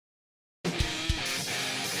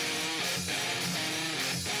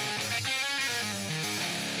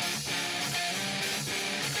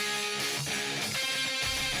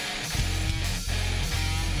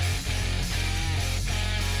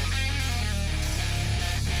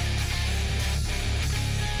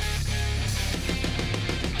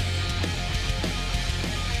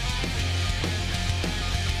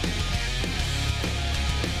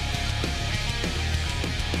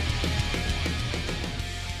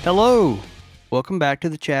Hello, welcome back to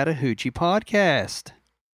the Chattahoochee Podcast,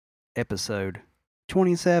 episode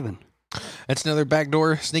 27. That's another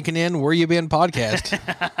backdoor sneaking in. Where you been podcast.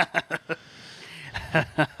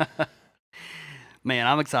 Man,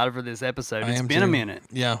 I'm excited for this episode. It's been a minute.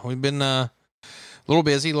 Yeah, we've been a little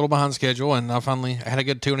busy, a little behind schedule, and I had a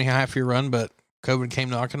good 2.5 year run, but COVID came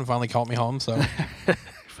knocking and finally caught me home, so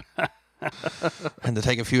had to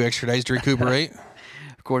take a few extra days to recuperate.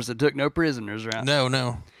 Of course, it took no prisoners, right?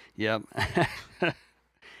 No. Yep. Yeah,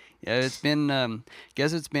 it's been,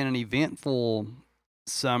 guess it's been an eventful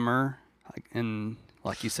summer, and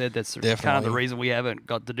like you said, that's Definitely. kind of the reason we haven't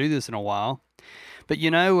got to do this in a while. But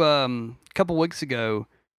you know, a couple weeks ago,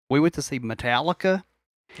 we went to see Metallica.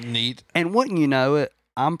 Neat. And wouldn't you know it,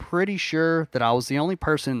 I'm pretty sure that I was the only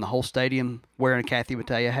person in the whole stadium wearing a Kathy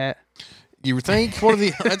Mattea hat. You think?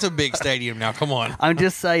 That's a big stadium now. Come on. I'm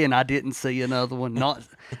just saying I didn't see another one.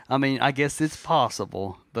 I guess it's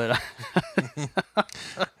possible, but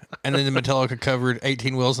And then the Metallica covered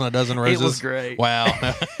 18 Wheels and a Dozen Roses. It was great.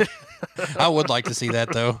 Wow. I would like to see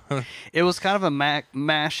that, though. It was kind of a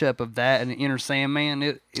mashup of that and Enter Sandman.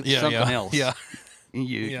 It was something else. Yeah.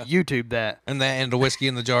 YouTube that. And that and the whiskey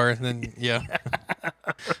in the jar. And then, yeah.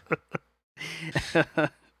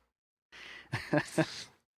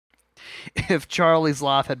 If Charlie's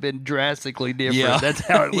life had been drastically different, that's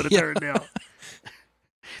how it would have turned out.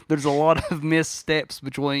 There's a lot of missteps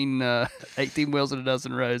between 18 Wheels and a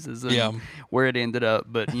Dozen Roses and where it ended up.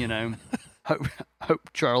 But, you know,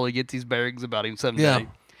 hope Charlie gets his bearings about him someday. Yeah.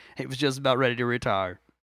 He was just about ready to retire.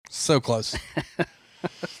 So close.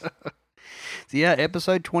 So, yeah,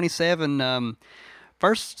 episode 27.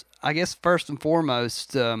 First and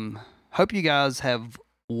foremost, hope you guys have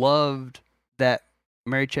loved that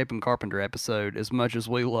Mary Chapin Carpenter episode as much as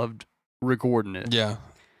we loved recording it. Yeah.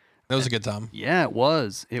 That was a good time. Yeah, it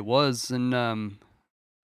was. It was. And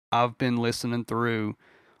I've been listening through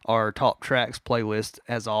our top tracks playlist,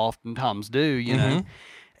 as I oftentimes do, you know.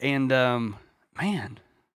 And, man,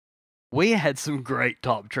 we had some great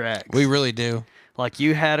top tracks. We really do. Like,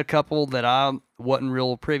 you had a couple that I wasn't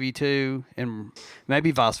real privy to, and maybe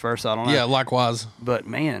vice versa, I don't know. Yeah, likewise. But,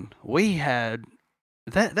 man, we had...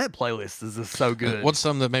 That playlist is just so good. What's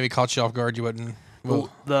some that maybe caught you off guard you wouldn't...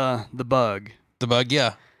 The Bug. The Bug,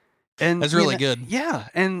 yeah. And that's really good. Yeah,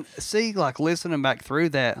 and see, like, listening back through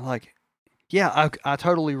that, like, yeah, I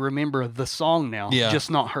totally remember the song now, just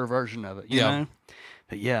not her version of it, you know?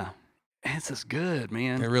 But, yeah, it's just good,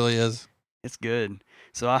 man. It really is. It's good.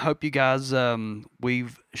 So I hope you guys,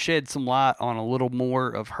 we've shed some light on a little more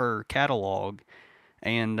of her catalog,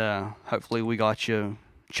 and hopefully we got you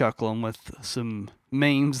chuckling with some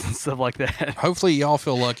memes and stuff like that. Hopefully y'all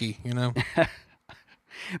feel lucky, you know?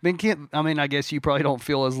 I guess you probably don't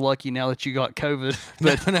feel as lucky now that you got COVID,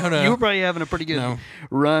 but no. You were probably having a pretty good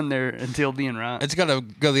run there until then, right? It's got to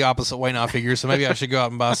go the opposite way now, I figure, so maybe I should go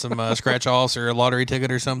out and buy some scratch-offs or a lottery ticket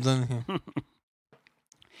or something.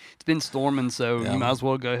 It's been storming, so you might as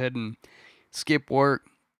well go ahead and skip work,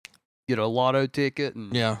 get a lotto ticket,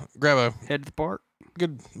 and grab a head to the park.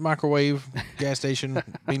 Good microwave, gas station,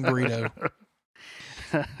 bean burrito.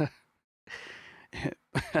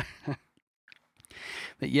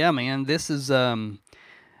 But yeah, man, this is,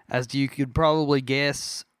 as you could probably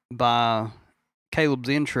guess by Caleb's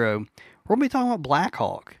intro, we're going to be talking about Black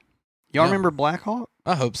Hawk. Y'all remember Black Hawk?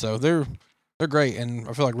 I hope so. They're great, and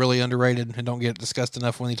I feel like really underrated and don't get discussed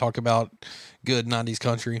enough when you talk about good 90s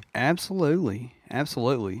country. Absolutely.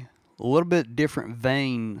 Absolutely. A little bit different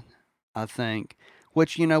vein, I think,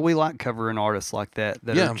 which, you know, we like covering artists like that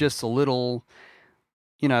are just a little,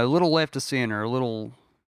 you know, a little left of center, a little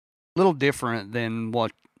different than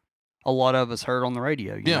what a lot of us heard on the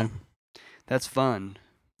radio. You know? That's fun.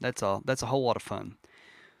 That's a whole lot of fun.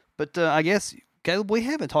 But I guess, Caleb, we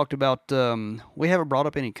haven't talked about, we haven't brought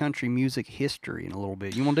up any country music history in a little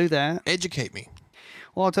bit. You want to do that? Educate me.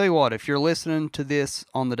 Well, I'll tell you what, if you're listening to this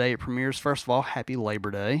on the day it premieres, first of all, happy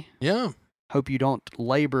Labor Day. Yeah. Hope you don't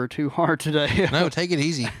labor too hard today. No, take it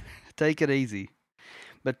easy. Take it easy.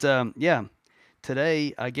 But,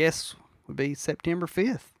 today, I guess, would be September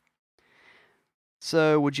 5th.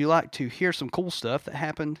 So, would you like to hear some cool stuff that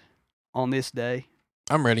happened on this day?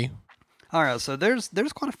 I'm ready. All right, so there's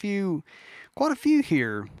quite a few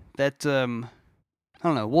here that, I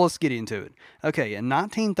don't know, well, let's get into it. Okay, in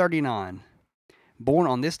 1939, born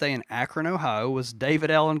on this day in Akron, Ohio, was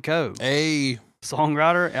David Allan Coe. Hey.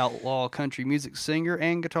 Songwriter, outlaw country music singer,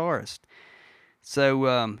 and guitarist.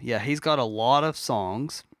 So, he's got a lot of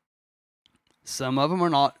songs. Some of them are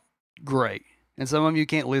not great, and some of them you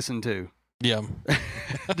can't listen to. Yeah.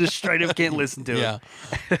 Just straight up can't listen to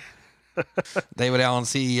it. David Allen,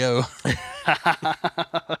 CEO.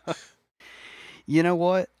 You know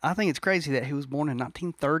what? I think it's crazy that he was born in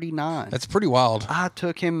 1939. That's pretty wild. I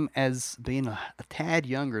took him as being a tad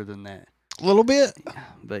younger than that. A little bit.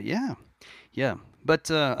 But yeah.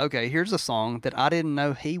 But, okay, here's a song that I didn't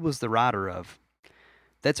know he was the writer of.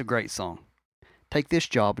 That's a great song. Take This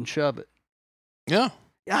Job and Shove It. Yeah.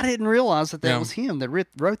 I didn't realize that was him that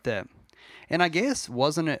wrote that. And I guess,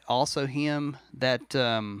 wasn't it also him that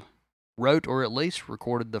wrote or at least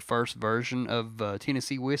recorded the first version of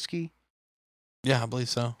Tennessee Whiskey? Yeah, I believe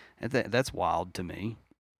so. That's wild to me.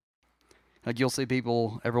 Like, you'll see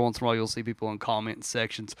people, every once in a while, you'll see people in comment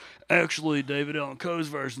sections, actually, David Allan Coe's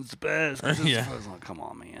version's the best. Yeah. I was like, come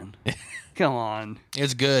on, man. Come on.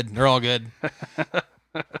 It's good. They're all good.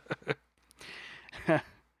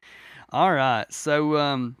 All right.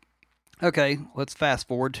 So, okay, let's fast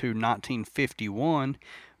forward to 1951.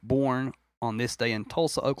 Born on this day in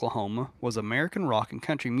Tulsa, Oklahoma, was American rock and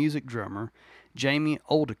country music drummer Jamie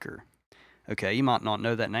Oldaker. Okay, you might not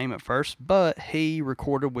know that name at first, but he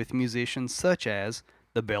recorded with musicians such as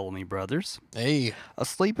the Bellamy Brothers,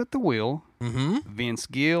 Asleep at the Wheel, Vince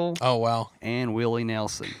Gill, oh wow, and Willie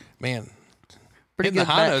Nelson. Man, pretty good the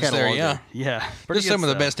high notes there, yeah. Just some of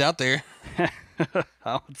the best out there.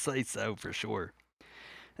 I would say so for sure.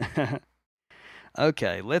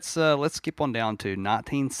 Okay, let's skip on down to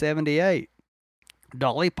 1978.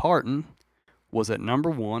 Dolly Parton was at number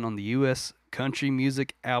 1 on the U.S. country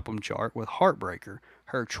music album chart with Heartbreaker,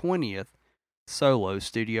 her 20th solo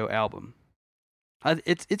studio album.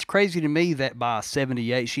 It's crazy to me that by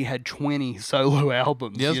 78 she had 20 solo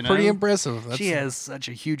albums. Yeah, it's pretty impressive. She has such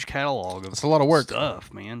a huge catalog of a lot of work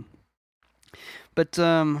stuff, man. But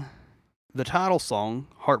the title song,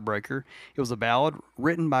 Heartbreaker, it was a ballad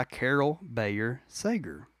written by Carol Bayer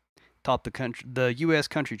Sager, topped the U.S.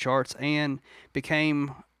 country charts, and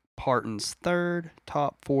became Parton's third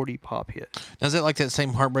top 40 pop hit. Now, is it like that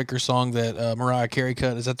same Heartbreaker song that Mariah Carey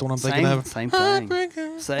cut? Is that the one I'm thinking of? Same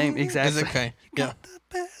thing. Same, exactly. Is it okay? You got the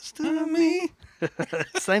best of me.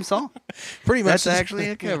 Same song. Pretty much. That's actually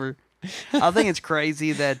a cover. I think it's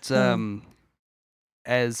crazy that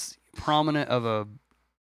as prominent of a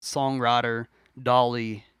songwriter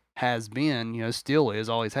Dolly has been, still is,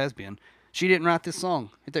 always has been, she didn't write this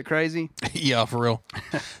song. Isn't that crazy? Yeah, for real.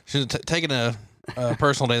 She's taking a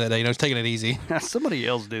personal day that day. She's taking it easy. Somebody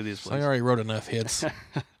else do this, please. I already wrote enough hits. All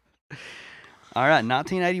right,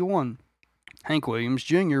 1981. Hank Williams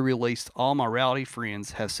Jr. released All My Rowdy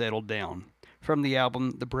Friends Have Settled Down from the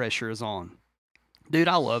album The Pressure Is On. Dude,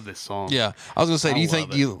 I love this song. Yeah. I was going to say, do you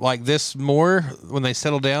think you like this more when they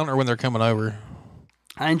settle down or when they're coming over?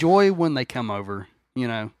 I enjoy when they come over,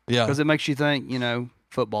 Yeah. Because it makes you think,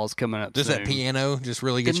 football's coming up just soon. That piano just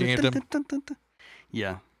really gets you amped up.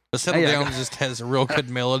 Yeah. The Settle Down just has a real good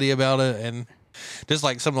melody about it, and just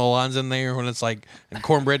like some of the lines in there when it's like,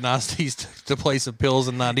 cornbread and iced teas to play some pills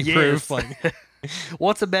and 90 proof. Like,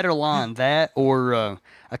 what's a better line, that or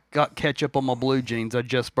I got ketchup on my blue jeans, I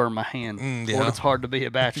just burned my hand. Or it's hard to be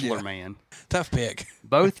a bachelor man. Tough pick.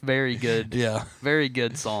 Both very good. Yeah. Very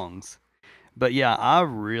good songs. But yeah, I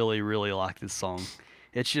really, really like this song.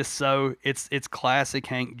 It's just it's classic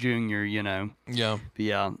Hank Jr., Yeah. But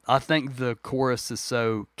yeah, I think the chorus is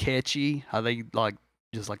so catchy. I think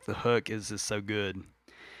just the hook is just so good.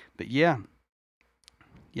 But yeah,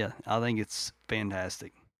 I think it's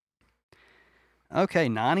fantastic. Okay,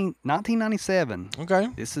 1997. Okay.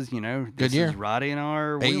 This is, good this year. Is right in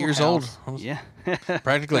our 8 years wheelhouse. old. Yeah.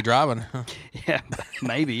 Practically driving. Yeah,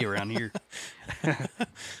 maybe around here.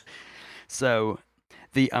 So,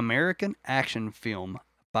 the American action film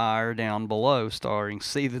Fire Down Below, starring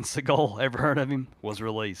Steven Seagal, ever heard of him, was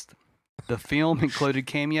released. The film included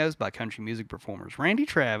cameos by country music performers Randy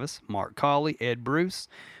Travis, Mark Colley, Ed Bruce,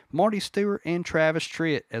 Marty Stewart, and Travis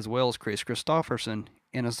Tritt, as well as Chris Christopherson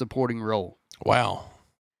in a supporting role. Wow.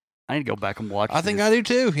 I need to go back and watch I think I do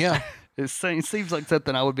too, yeah. It seems like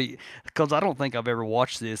something I would be, because I don't think I've ever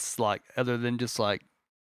watched this, other than just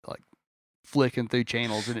flicking through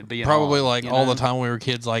channels and it being probably on, all the time when we were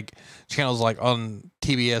kids, channels on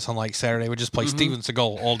TBS on Saturday would just play Steven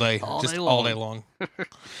Seagal all day, all day long. But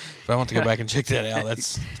I want to go back and check that out.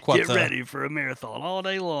 That's quite ready for a marathon all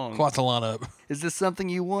day long. Quite the lineup. Is this something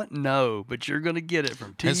you want? No, but you're going to get it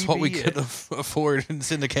from TBS. That's what we could afford in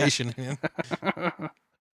syndication.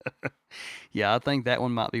 Yeah, I think that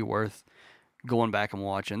one might be worth going back and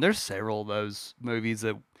watching. There's several of those movies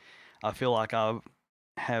that I feel like I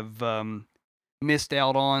have missed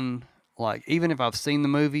out on, even if I've seen the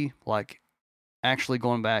movie, actually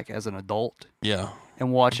going back as an adult. Yeah.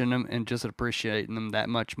 And watching them and just appreciating them that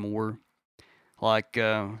much more. I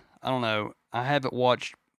don't know, I haven't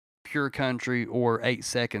watched Pure Country or 8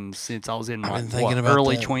 Seconds since I was in my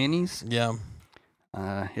early 20s. Yeah.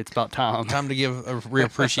 It's about time. Time to give a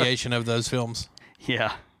reappreciation of those films.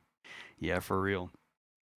 Yeah. Yeah, for real.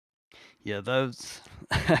 Yeah, those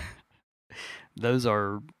those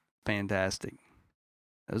are fantastic.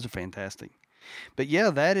 Those are fantastic. But yeah,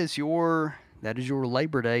 that is your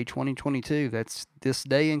Labor Day 2022. That's this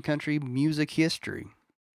day in country music history.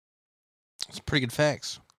 It's pretty good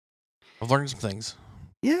facts. I've learned some things.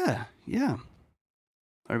 Yeah.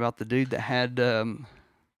 What about the dude that had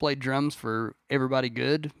played drums for Everybody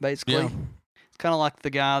Good, basically? Yeah. It's kind of like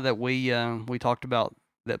the guy that we talked about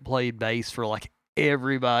that played bass for like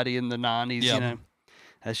everybody in the 90s, Yeah. you know?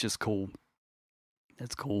 That's just cool.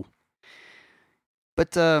 That's cool.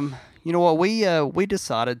 But you know what? We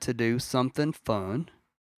decided to do something fun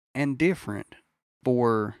and different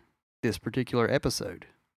for this particular episode.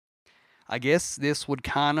 I guess this would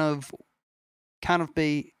kind of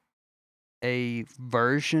be a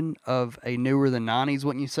version of a newer than 90s,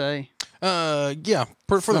 wouldn't you say? Yeah,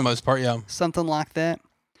 for the most part, yeah. Something like that.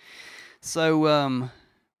 So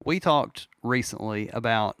we talked recently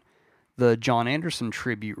about the John Anderson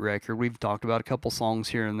tribute record. We've talked about a couple songs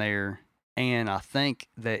here and there, and I think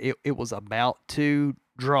that it was about to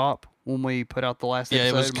drop when we put out the last episode. Yeah,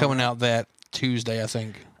 it was coming out that Tuesday, I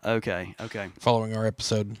think. Okay. Following our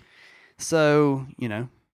episode. So, you know,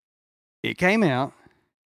 it came out,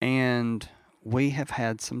 and we have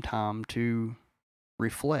had some time to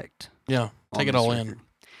reflect. Yeah, take it all in.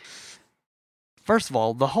 First of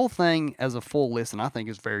all, the whole thing as a full listen, I think,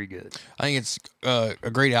 is very good. I think it's a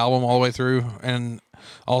great album all the way through, and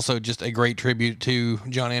also just a great tribute to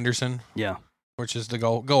John Anderson. Yeah. Which is the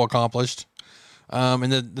goal accomplished.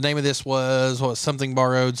 And the name of this was Something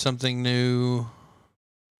Borrowed, Something New.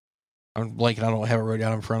 I'm blanking. I don't have it wrote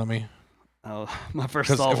down in front of me. Oh, my first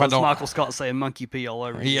thought was Michael Scott saying Monkey P all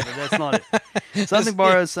over you, but that's not it. Something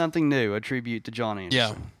Borrowed, Something New, a tribute to John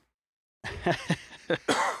Anderson. Yeah.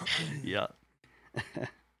 Yeah.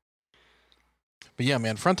 But yeah,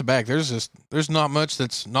 man, front to back, there's not much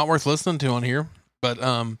that's not worth listening to on here. But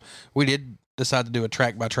we did decide to do a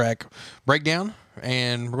track by track breakdown,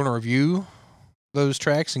 and we're going to review those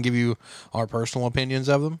tracks and give you our personal opinions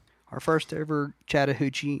of them. Our first ever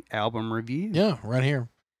Chattahoochee album review. Yeah, right here.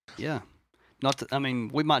 Yeah.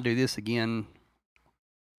 We might do this again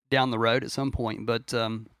down the road at some point, but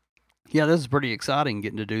yeah, this is pretty exciting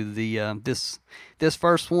getting to do the this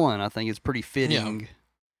first one. I think it's pretty fitting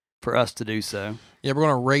for us to do so. Yeah, we're going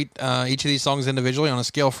to rate each of these songs individually on a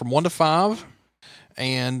scale from 1 to 5,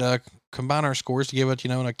 and combine our scores to give it,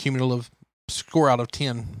 an accumulative score out of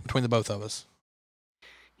 10 between the both of us.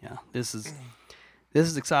 Yeah, this is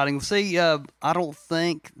exciting. See, I don't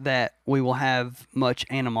think that we will have much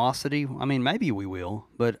animosity. I mean, maybe we will,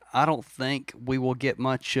 but I don't think we will get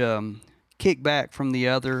much kickback from the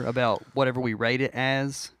other about whatever we rate it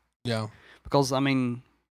as. Yeah. Because, I mean,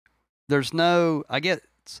 there's no saying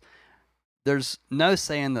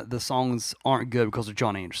that the songs aren't good because of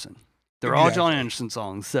John Anderson. They're all John Anderson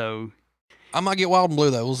songs, so... I might get wild and blue,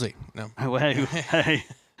 though. We'll see. No. Hey.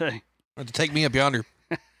 To take me up yonder.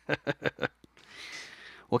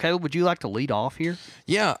 Well, Caleb, would you like to lead off here?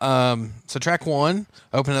 Yeah. So track 1,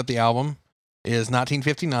 opening up the album, is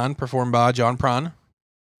 1959, performed by John Prine.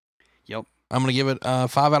 Yep. I'm going to give it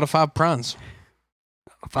 5 out of 5 Prines.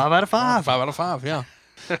 5 out of 5. 5 out of 5, yeah.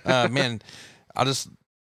 Man,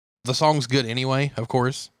 the song's good anyway, of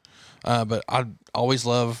course. But I always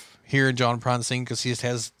love hearing John Prine sing because he just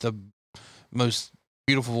has the most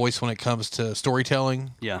beautiful voice when it comes to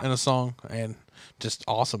storytelling in a song, and just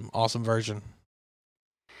awesome version.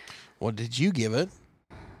 What did you give it?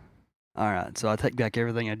 All right, so I take back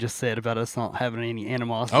everything I just said about us not having any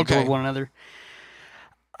animosity toward one another.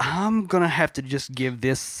 I'm gonna have to just give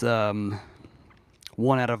this 1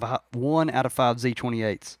 out of 5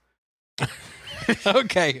 Z28s.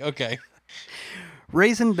 Okay.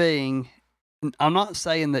 Reason being, I'm not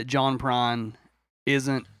saying that John Prine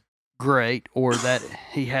isn't great or that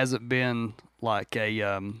he hasn't been like I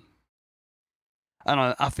don't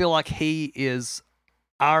know. I feel like he is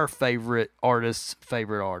our favorite artist's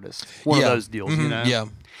favorite artist. One of those deals, Yeah.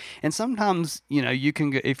 And sometimes, you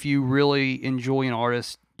can, if you really enjoy an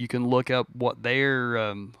artist, you can look up what they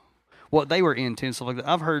were into and stuff like that.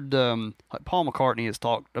 I've heard like Paul McCartney has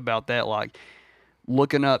talked about that, like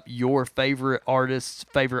looking up your favorite artist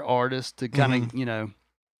to kind of,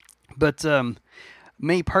 But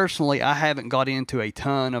me personally, I haven't got into a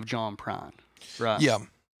ton of John Prine, right? Yeah.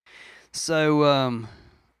 So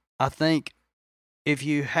I think if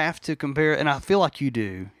you have to compare, and I feel like you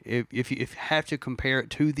do, if you have to compare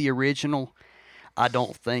it to the original, I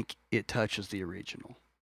don't think it touches the original.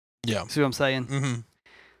 Yeah. See what I'm saying? Mm-hmm.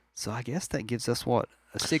 So I guess that gives us what?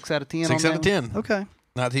 A 6 out of 10? 6 out of 10. Okay.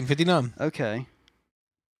 1959. Okay.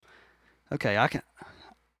 Okay, I can.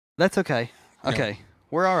 That's okay. Okay. Yeah.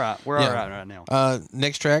 We're all right. We're all right now.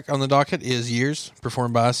 Next track on the docket is Years,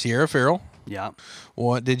 performed by Sierra Farrell. Yeah.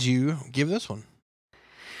 What did you give this one?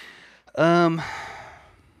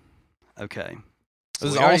 Okay. So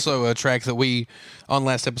this is also a track that we, on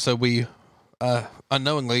last episode, we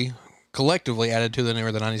unknowingly, collectively added to the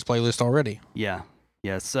Newer Than 90s playlist already. Yeah.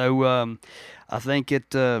 Yeah. So I think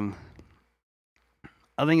it's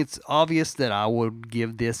obvious that I would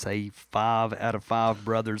give this a 5 out of 5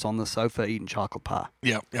 brothers on the sofa eating chocolate pie.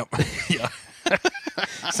 Yep. Yeah.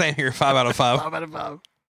 Same here. 5 out of 5. 5 out of 5.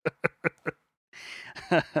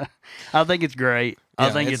 I think it's great. Yeah, I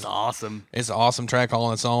think it's awesome. It's an awesome track all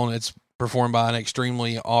on its own. It's performed by an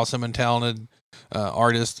extremely awesome and talented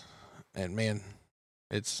artist, and man,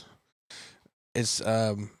 it's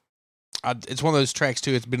one of those tracks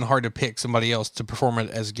too. It's been hard to pick somebody else to perform it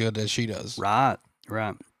as good as she does. Right.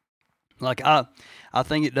 Like I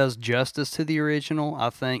think it does justice to the original. I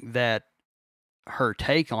think that her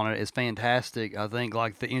take on it is fantastic. I think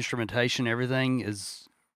like the instrumentation, everything is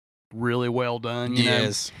really well done. You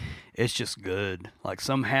know? It's just good. Like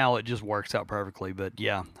somehow it just works out perfectly. But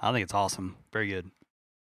yeah, I think it's awesome. Very good.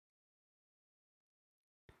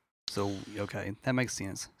 So okay, that makes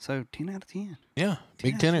sense. So 10 out of 10. Yeah,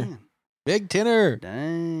 big tenor. Big tenor.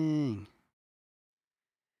 Dang.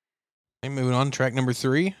 And moving on to track number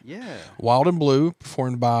 3. Yeah. Wild and Blue,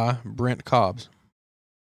 performed by Brent Cobbs.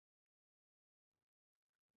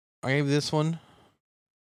 I gave this one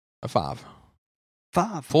a 5.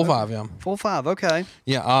 5. Full 5, yeah. Full 5, okay.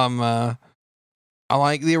 Yeah, I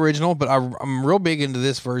like the original, but I'm real big into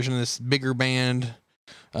this version, this bigger band,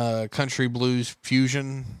 country blues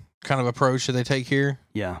fusion kind of approach that they take here.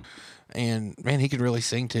 Yeah. And man, he could really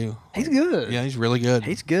sing too. He's good. Yeah, he's really good.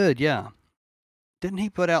 He's good, yeah. Didn't he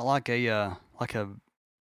put out like a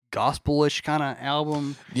gospel-ish kind of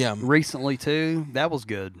album recently too? That was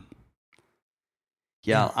good.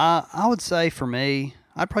 Yeah, I would say for me,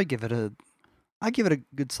 I'd give it a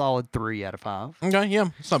good solid 3 out of 5. Okay, yeah,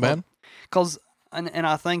 it's not bad. Because and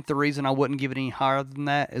I think the reason I wouldn't give it any higher than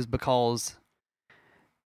that is because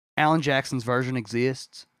Alan Jackson's version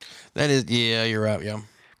exists. That is, yeah, you're right, yeah.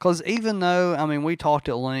 Because even though, I mean, we talked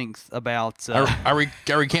at length about... I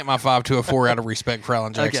recant my 5 to a 4 out of respect for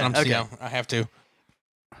Alan Jackson. Okay. Yeah, I have to.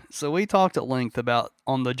 So we talked at length about,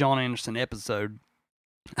 on the John Anderson episode,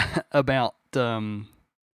 about the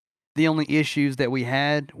only issues that we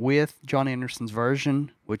had with John Anderson's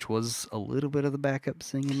version, which was a little bit of the backup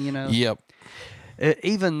singing, you know? Yep.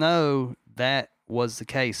 Even though that was the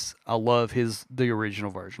case, I love the original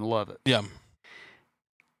version. Love it. Yeah.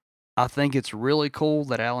 I think it's really cool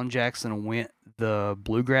that Alan Jackson went the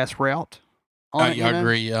bluegrass route on it. I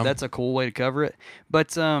agree, yeah. That's a cool way to cover it.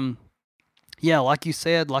 But, yeah, like you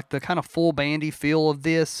said, like the kind of full bandy feel of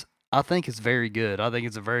this, I think it's very good. I think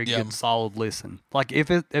it's a very good, solid listen. Like, if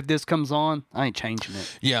this comes on, I ain't changing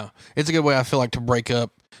it. Yeah. It's a good way, I feel like, to break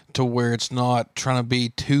up to where it's not trying to be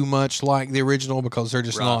too much like the original because they're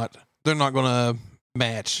just they're not going to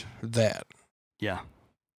match that. Yeah.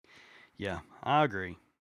 Yeah, I agree.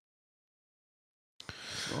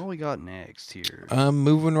 So what we got next here?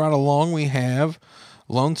 Moving right along, we have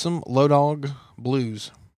Lonesome Low Dog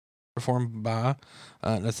Blues, performed by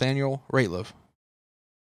Nathaniel Rateliff.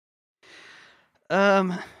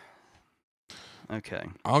 Okay.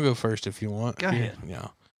 I'll go first if you want. Go ahead. Yeah.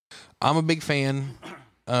 I'm a big fan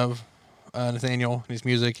of Nathaniel and his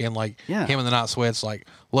music, and like him and the Night Sweats, like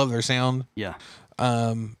love their sound. Yeah.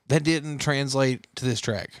 That didn't translate to this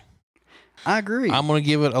track. I agree. I'm going to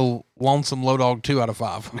give it a Lonesome Low Dog 2 out of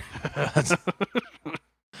 5.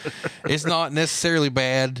 It's not necessarily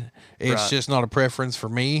bad. It's just not a preference for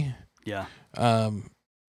me. Yeah.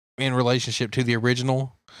 In relationship to the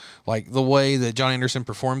original, like the way that John Anderson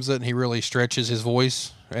performs it, and he really stretches his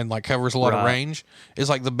voice and like covers a lot of range, is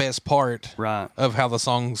like the best part of how the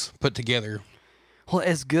song's put together. Well,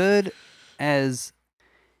 as good as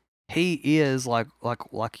he is, like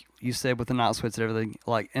you said with the Night Sweats and everything,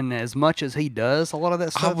 like, and as much as he does a lot of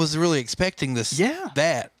that stuff, I was really expecting this.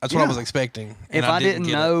 That's what I was expecting. If I didn't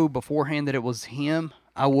know beforehand that it was him,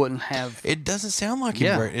 I wouldn't have. It doesn't sound like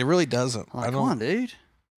him. It really doesn't. Like, come on, dude.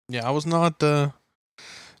 Yeah, I was not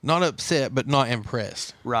upset, but not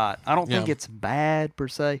impressed. Right. I don't think it's bad per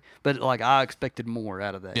se, but like I expected more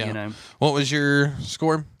out of that. You know. What was your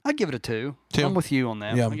score? I'd give it a 2. I'm with you on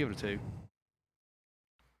that. Yeah. I'll give it a 2.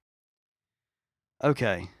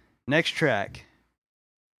 Okay. Next track.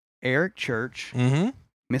 Eric Church,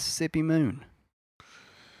 Mississippi Moon.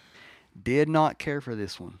 Did not care for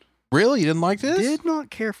this one. Really? You didn't like this? Did not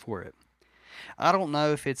care for it. I don't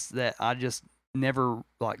know if it's that I just never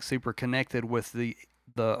like super connected with the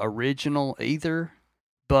original either,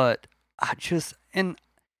 but I don't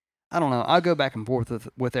know. I go back and forth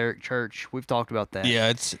with Eric Church. We've talked about that.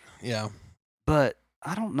 Yeah. But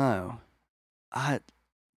I don't know.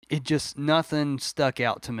 It just nothing stuck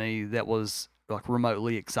out to me that was like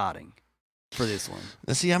remotely exciting for this one.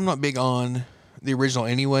 Now, see, I'm not big on the original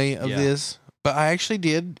anyway of this, but I actually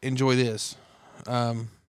did enjoy this.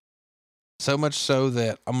 So much so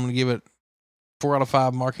that I'm going to give it 4 out of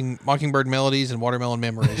 5 Mockingbird Melodies and Watermelon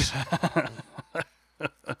Memories.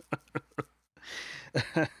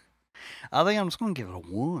 I think I'm just going to give it a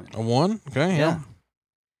 1. A 1? Okay, yeah.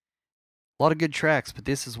 A lot of good tracks, but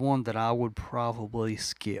this is one that I would probably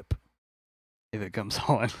skip if it comes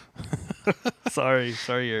on. Sorry,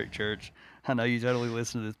 Eric Church. I know you totally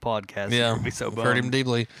listen to this podcast. Yeah, be so bummed. Hurt him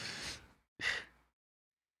deeply.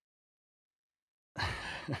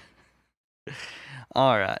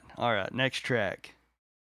 All right. Next track.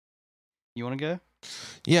 You want to go?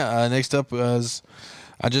 Yeah. Next up was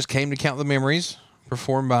 "I Just Came to Count the Memories,"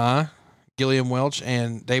 performed by Gillian Welch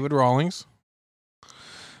and David Rawlings.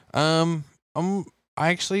 I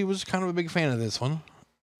actually was kind of a big fan of this one.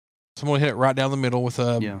 So I'm gonna hit it right down the middle with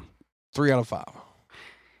a 3 out of 5.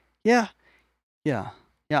 Yeah.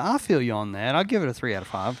 I feel you on that. I'll give it a 3 out of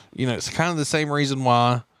 5. You know, it's kind of the same reason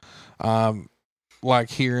why, like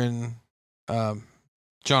hearing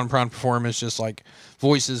John Prine perform is just like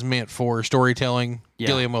voices meant for storytelling. Yeah.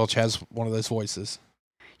 Gillian Welch has one of those voices.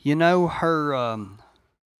 You know, her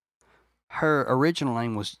original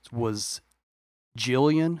name was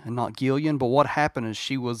Jillian and not Gillian, but what happened is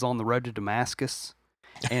she was on the road to Damascus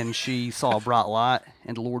and she saw a bright light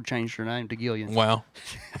and the Lord changed her name to Gillian. Wow.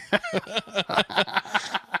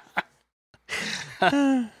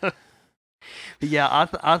 Yeah,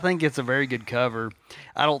 I think it's a very good cover.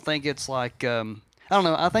 I don't think it's like I don't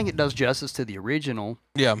know. I think it does justice to the original.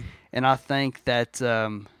 Yeah, and I think that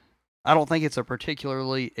I don't think it's a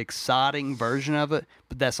particularly exciting version of it,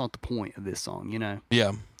 but that's not the point of this song, you know.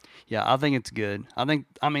 Yeah, I think it's good. I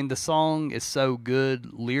mean the song is so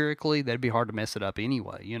good lyrically that'd be hard to mess it up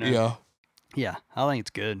anyway, you know. Yeah, I think it's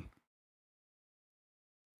good.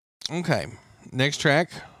 Okay, next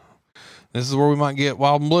track. This is where we might get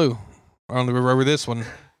Wild and Blue. On the river, this one.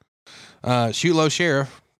 Shoot Low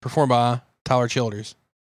Sheriff, performed by Tyler Childers.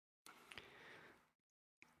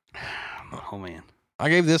 Oh, man. I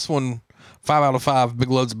gave this one 5 out of 5 big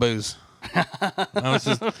loads of booze.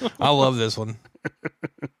 I love this one.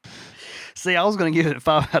 See, I was going to give it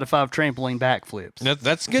 5 out of 5 trampoline backflips.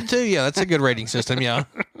 That's good, too. Yeah, that's a good rating system, yeah.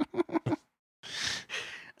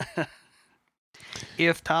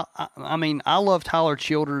 I love Tyler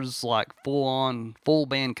Childers' like full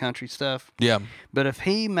band country stuff. Yeah. But if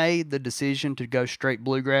he made the decision to go straight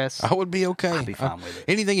bluegrass, I would be okay. I'd be fine with it.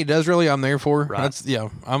 Anything he does, really, I'm there for. Right.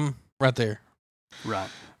 I'm right there. Right.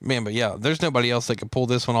 Man, but yeah, there's nobody else that could pull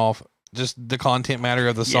this one off. Just the content matter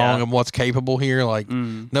of the song and what's capable here. Like,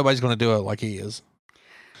 nobody's going to do it like he is.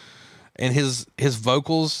 And his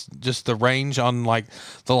vocals, just the range on like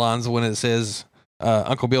the lines when it says,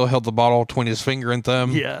 Uncle Bill held the bottle between his finger and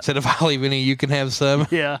thumb. Yeah. Said, if I leave any, you can have some.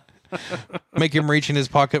 Yeah. Make him reach in his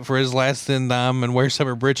pocket for his last thin dime and wear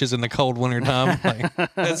summer breeches in the cold winter time.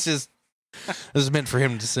 Like, this is meant for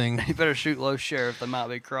him to sing. You better shoot low, Sheriff. They might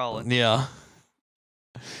be crawling. Yeah.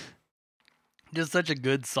 Just such a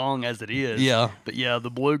good song as it is. Yeah. But yeah,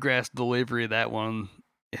 the bluegrass delivery of that one,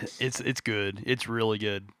 it's good. It's really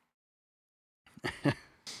good.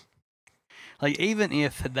 Like, even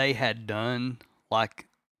if they had done like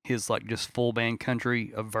his like just full band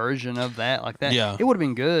country a version of that like that, it would have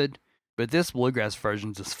been good. But this bluegrass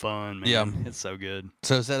version's just fun, man. Yeah, it's so good.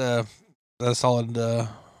 So is that a solid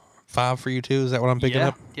 5 for you too? Is that what I'm picking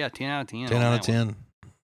up? Yeah, 10 out of 10. 10 out of 10. One.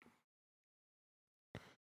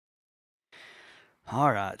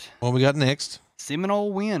 All right. What we got next?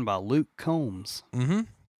 Seminole Wind by Luke Combs. Mm-hmm.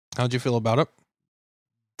 How'd you feel about it?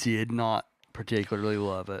 Did not particularly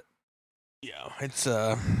love it. Yeah, it's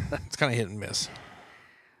kind of hit and miss.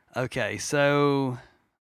 Okay, so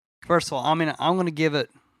first of all, I mean, I'm gonna give it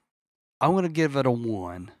a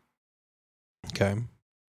 1. Okay.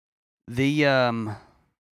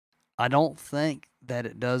 I don't think that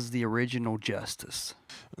it does the original justice.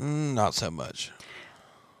 Not so much.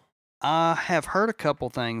 I have heard a couple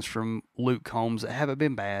things from Luke Combs that haven't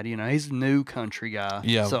been bad. You know, he's a new country guy.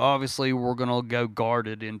 Yeah. So obviously we're gonna go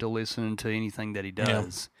guarded into listening to anything that he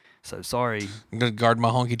does. Yeah. So sorry. I'm gonna guard my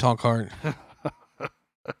honky tonk heart.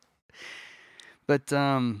 But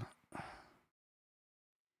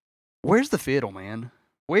where's the fiddle, man?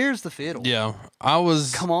 Where's the fiddle? Yeah,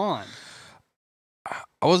 Come on.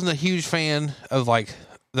 I wasn't a huge fan of like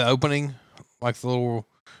the opening, like the little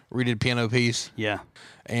reeded piano piece. Yeah.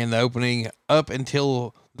 And the opening up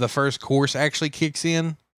until the first chorus actually kicks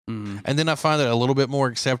in. Mm. And then I find it a little bit more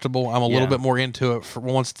acceptable. I'm a little bit more into it for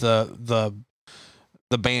once the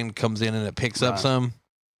band comes in and it picks up some.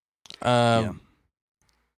 But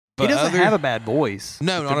he doesn't have a bad voice.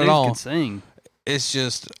 No, not at all. Can sing. It's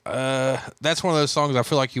just that's one of those songs I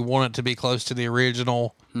feel like you want it to be close to the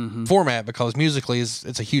original format because musically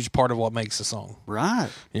it's a huge part of what makes the song. Right.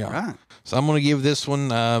 Yeah. Right. So I'm going to give this one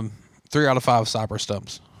 3 out of 5 cypress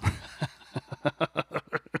stumps.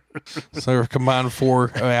 So combined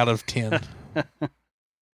 4 out of 10.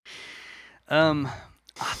 I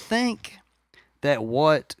think that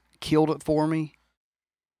what killed it for me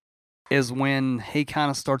is when he kind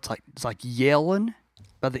of starts like yelling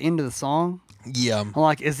by the end of the song. Yeah. I'm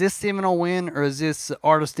like, is this Seminole Wind or is this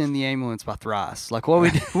Artist in the Ambulance by Thrice? Like,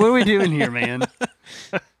 what are we doing here, man?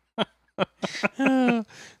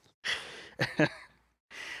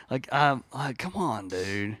 Like, come on,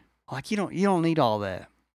 dude. Like, you don't need all that.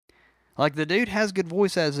 Like, the dude has good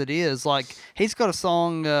voice as it is. Like, he's got a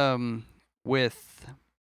song with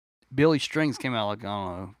Billy Strings came out like, I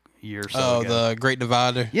don't know, a year or so ago. The Great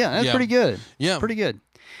Divider. Yeah, that's pretty good. Yeah. Pretty good.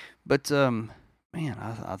 But, man,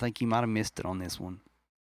 I think you might have missed it on this one.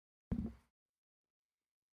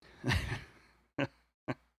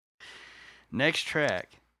 Next track,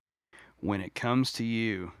 When It Comes to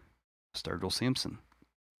You, Sturgill Simpson.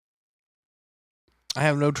 I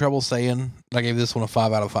have no trouble saying I gave this one a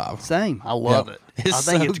 5 out of 5. Same. I love it. It's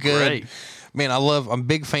I think so it's good. great. Man, I'm a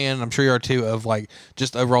big fan, I'm sure you are too, of like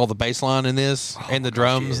just overall the bass line in this and the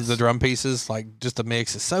drums, yes. the drum pieces, like just the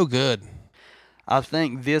mix is so good. I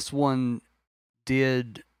think this one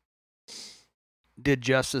did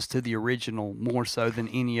justice to the original more so than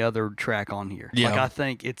any other track on here. Yeah. Like, I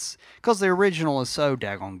think it's because the original is so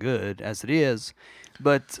daggone good as it is,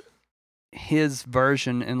 but his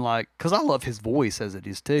version and like, because I love his voice as it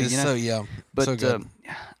is too. It's you know? so, yeah. But so good.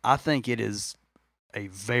 I think it is a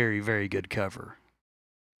very, very good cover.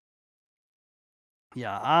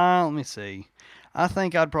 Yeah, let me see. I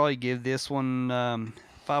think I'd probably give this one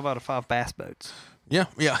 5 out of 5 bass boats. Yeah.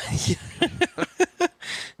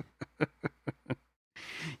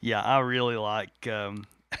 Yeah, I really like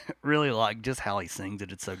just how he sings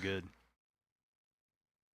it. It's so good.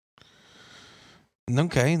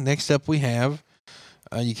 Okay, next up we have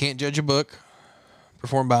You Can't Judge a Book,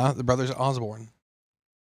 performed by the Brothers Osborne.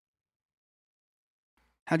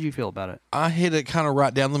 How do you feel about it? I hit it kind of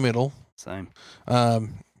right down the middle. Same.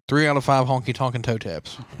 3 out of 5 honky tonkin' toe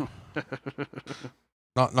taps.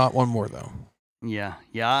 Not one more though. Yeah.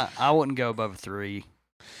 I wouldn't go above a 3.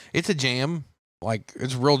 It's a jam, like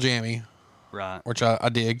it's real jammy, right? Which I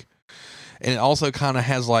dig, and it also kind of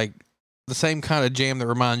has like the same kind of jam that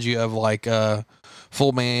reminds you of like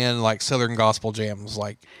Full Man, like Southern gospel jams,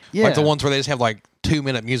 like the ones where they just have like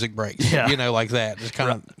 2-minute music breaks, you know, like that. Just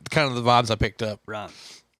kind of the vibes I picked up, right?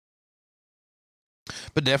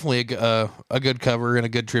 But definitely a good cover and a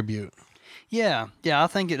good tribute. Yeah, I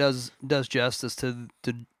think it does justice to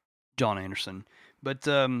John Anderson, but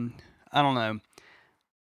I don't know.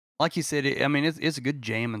 Like you said, it's a good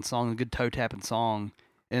jamming song, a good toe tapping song,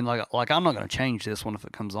 and like I'm not gonna change this one if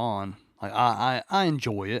it comes on. Like I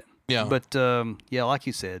enjoy it. Yeah. But like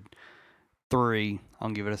you said, 3.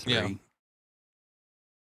 I'll give it a 3. Yeah.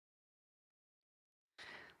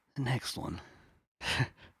 The next one.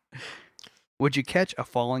 Would You Catch a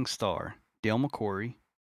Falling Star? Dale McCoury,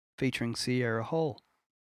 featuring Sierra Hull.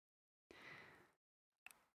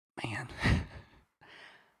 Man.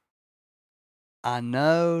 I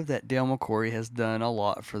know that Dale McCoury has done a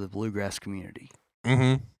lot for the bluegrass community.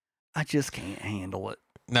 Mm-hmm. I just can't handle it.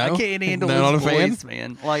 No, I can't handle his voice,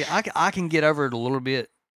 man. Like I can get over it a little bit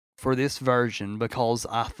for this version because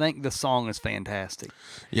I think the song is fantastic.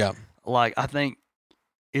 Yeah, like I think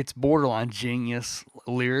it's borderline genius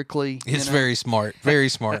lyrically. It's very smart, very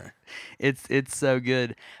smart. It's so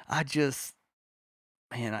good. It's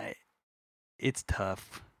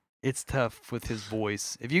tough. It's tough with his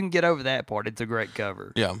voice. If you can get over that part, it's a great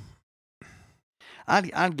cover. Yeah,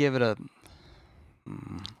 I'd give it a.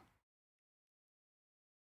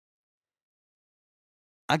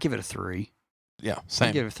 I'd give it a 3. Yeah, same.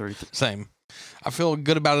 I'd give it a 3. Same. I feel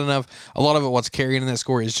good about it enough. A lot of it, what's carrying in that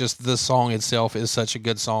score is just the song itself is such a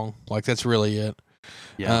good song. Like that's really it.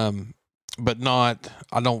 Yeah. But I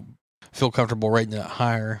don't feel comfortable rating it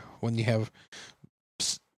higher when you have,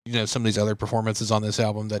 some of these other performances on this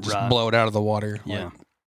album that just blow it out of the water. Yeah.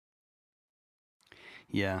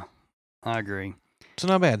 Yeah. I agree. So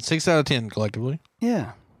not bad. 6 out of 10 collectively.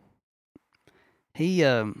 Yeah. He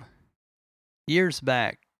years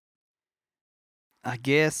back, I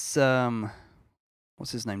guess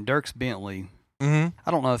what's his name? Dierks Bentley. Mm-hmm.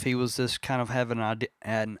 I don't know if he was just kind of having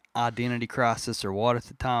an identity crisis or what at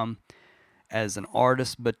the time as an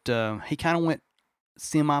artist, but he kind of went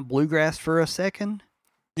semi-bluegrass for a second.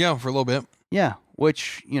 Yeah, for a little bit. Yeah,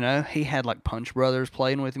 which, he had like Punch Brothers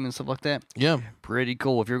playing with him and stuff like that. Yeah. Pretty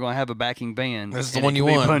cool. If you're going to have a backing band, that's the one you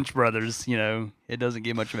want. Punch Brothers, it doesn't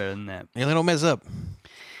get much better than that. Yeah, they don't mess up.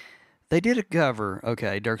 They did a cover,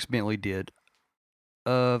 Dierks Bentley did,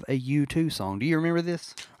 of a U2 song. Do you remember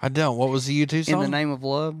this? I don't. What was the U2 song? In the Name of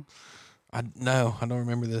Love. No, I don't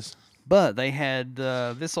remember this. But they had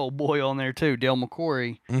this old boy on there too, Del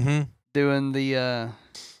McCoury, doing the,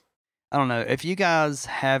 I don't know, if you guys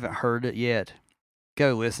haven't heard it yet,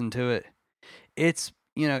 go listen to it. It's,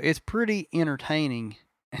 it's pretty entertaining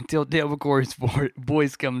until Del McCoury's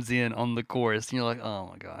voice comes in on the chorus. And you're like, oh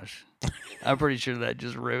my gosh. I'm pretty sure that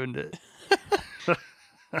just ruined it.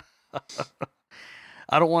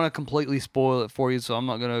 I don't want to completely spoil it for you, so I'm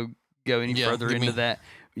not going to go any further into that.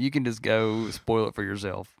 You can just go spoil it for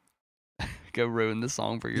yourself. Go ruin the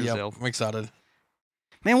song for yourself. Yep, I'm excited.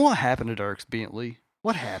 Man, what happened to Dierks Bentley?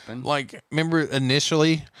 What happened? Like, I can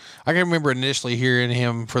remember initially hearing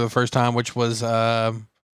him for the first time, which was, what's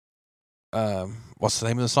the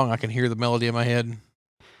name of the song? I can hear the melody in my head.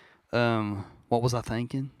 What was I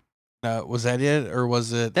thinking? Was that it, or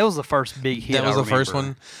was it? That was the first big hit. That was the first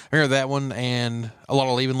one. I remember that one, and A Lot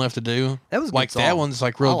of Leaving Left to Do. That was a good like song. That one's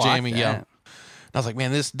like real jammy. That. Yeah. And I was like,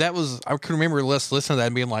 man, I can remember listening to that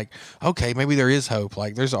and being like, okay, maybe there is hope.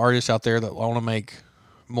 Like, there's artists out there that want to make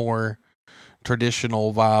more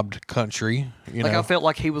traditional vibed country. I felt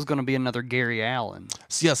like he was going to be another Gary Allan.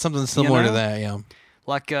 Yeah, something similar to that. Yeah.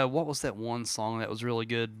 Like, what was that one song that was really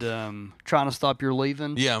good? Trying to Stop Your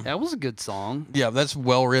Leaving. Yeah. That was a good song. Yeah, that's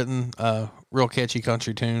well written, real catchy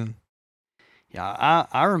country tune. Yeah,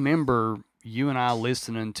 I remember you and I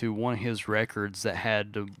listening to one of his records that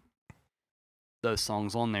had those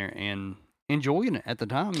songs on there and enjoying it at the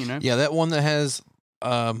time, Yeah, that one that has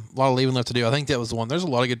a lot of Leaving Left to Do. I think that was the one. There's a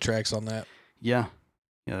lot of good tracks on that. Yeah.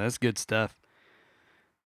 Yeah, that's good stuff.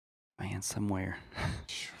 Man, somewhere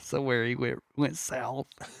he went south.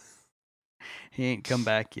 He ain't come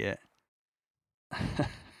back yet.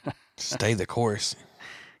 Stay the course.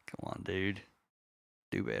 Come on, dude.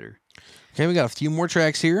 Do better. Okay, we got a few more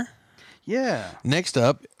tracks here. Yeah. Next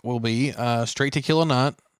up will be Straight to Kill a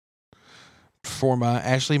Knot, performed by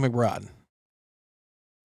Ashley McBryde.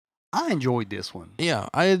 I enjoyed this one. Yeah,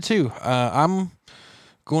 I did too. I'm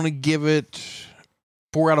going to give it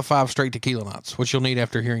 4 out of 5 straight tequila knots, which you'll need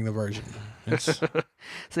after hearing the version.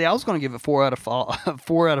 See, I was going to give it 4 out of 5.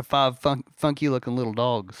 4 out of 5 funky looking little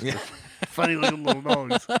dogs. Yeah. Funny looking little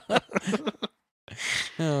dogs.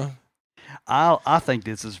 Yeah. I think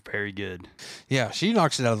this is very good. Yeah, she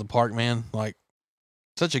knocks it out of the park, man. Like,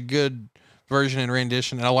 such a good version and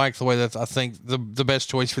rendition, and I like the way that I think the best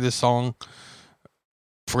choice for this song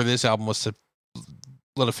for this album was to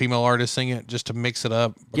let a female artist sing it, just to mix it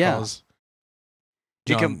up. Because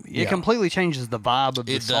it completely changes the vibe of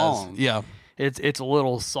the song. Yeah, it's a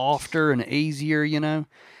little softer and easier,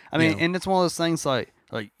 I mean, and it's one of those things like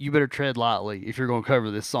you better tread lightly if you're going to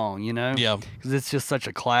cover this song, Yeah, because it's just such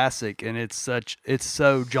a classic, and it's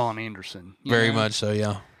so John Anderson. Very much so,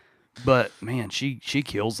 yeah. But man, she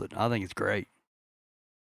kills it. I think it's great.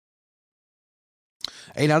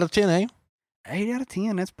 8 out of 10, eh? 8 out of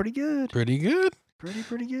 10. That's pretty good. Pretty good.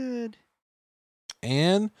 Pretty good.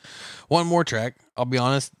 And one more track. I'll be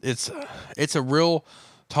honest, it's a real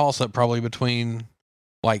toss up probably between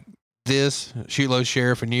like this, Shoot Low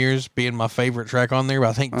Sheriff, and Years being my favorite track on there, but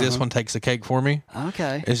I think this one takes the cake for me.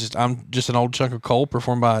 Okay. I'm just an old chunk of coal,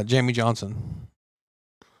 performed by Jamie Johnson.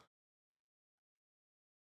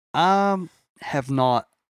 I have not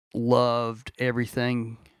loved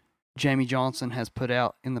everything Jamie Johnson has put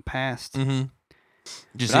out in the past. Mm-hmm.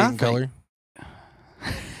 Just see it in color.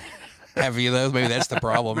 Have you though? Maybe that's the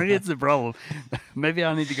problem. Maybe it's the problem. Maybe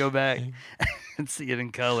I need to go back and see it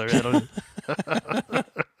in color. I don't.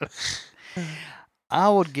 I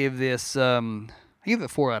would give this. I give it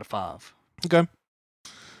 4 out of 5. Okay.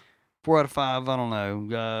 4 out of 5. I don't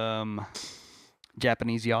know.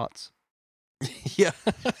 Japanese yachts. Yeah.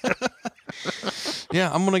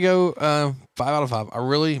 Yeah, I'm gonna go 5 out of 5.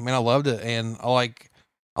 I loved it, and I like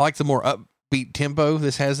the more upbeat tempo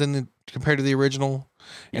this has in compared to the original.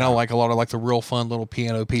 And I like a lot of like the real fun little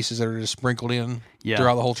piano pieces that are just sprinkled in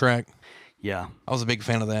throughout the whole track. Yeah, I was a big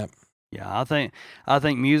fan of that. Yeah, I think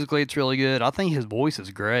musically it's really good. I think his voice is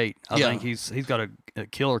great. I think he's got a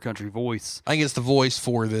killer country voice. I think it's the voice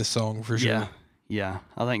for this song for sure. Yeah,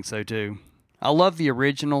 I think so too. I love the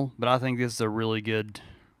original, but I think this is a really good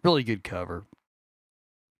cover.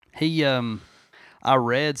 He, I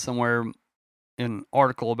read somewhere an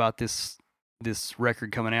article about this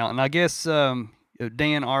record coming out, and I guess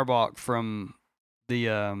Dan Auerbach from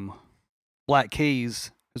the Black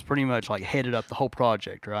Keys has pretty much like headed up the whole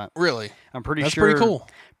project, right? Really? I'm pretty That's sure. Pretty cool.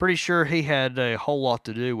 Pretty sure he had a whole lot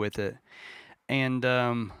to do with it. And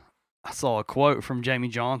I saw a quote from Jamie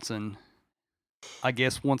Johnson. I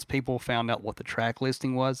guess once people found out what the track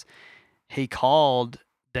listing was, he called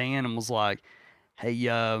Dan and was like, "Hey,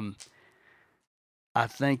 I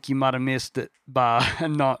think you might have missed it by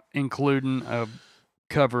not including a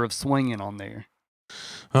cover of Swingin' on there."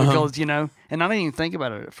 Because, and I didn't even think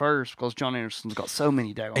about it at first because John Anderson's got so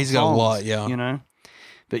many daggone songs. He's got a lot, yeah.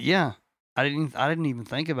 But yeah, I didn't even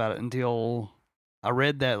think about it until I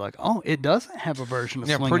read that, like, oh, it doesn't have a version of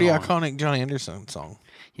Swingin' pretty on iconic John Anderson song.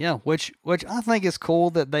 Yeah, which I think is cool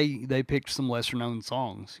that they picked some lesser known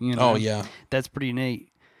songs. Oh yeah, that's pretty neat.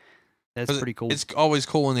 That's pretty cool. It's always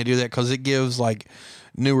cool when they do that because it gives like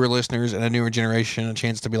newer listeners and a newer generation a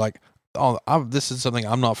chance to be like, oh, this is something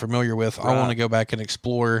I'm not familiar with. Right. I want to go back and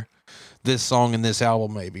explore this song and this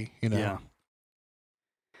album, maybe. Yeah.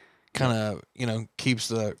 Kind of, keeps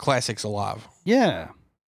the classics alive. Yeah.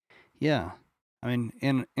 Yeah. I mean,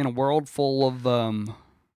 in a world full of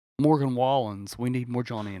Morgan Wallens, we need more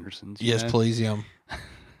John Andersons. Yes, please, yeah.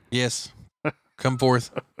 Yes. Come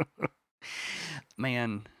forth.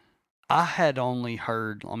 Man, I had only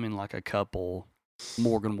heard, like a couple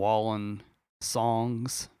Morgan Wallen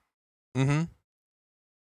songs. Mm-hmm.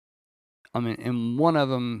 And one of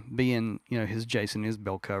them being, his Jason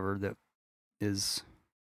Isbell cover that is,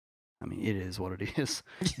 it is what it is.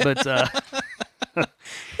 But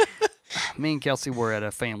me and Kelsey were at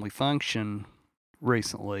a family function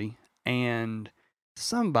recently, and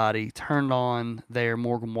somebody turned on their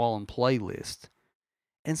Morgan Wallen playlist,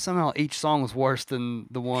 and somehow each song was worse than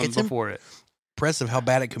the one before it. Impressive how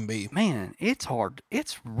bad it can be. Man, it's hard.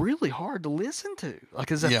 It's really hard to listen to.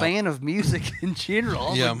 Like, as a fan of music in general, I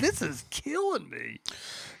was like, this is killing me.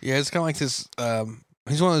 Yeah, it's kind of like this.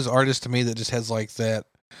 He's one of those artists to me that just has like that.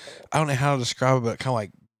 I don't know how to describe it, but kind of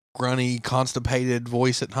like grunty, constipated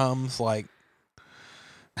voice at times. Like,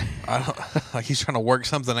 I don't like he's trying to work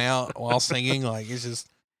something out while singing. Like, it's just.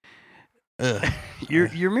 You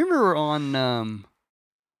remember on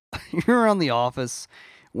you were on The Office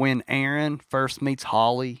when Aaron first meets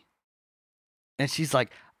Holly, and she's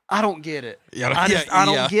like, "I don't get it. I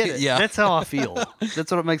don't get it." Yeah. That's how I feel. That's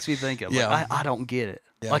what it makes me think of. Yeah. Like, I don't get it.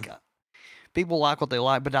 Yeah. Like, people like what they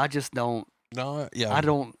like, but I just don't. No, yeah. I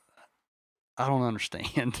don't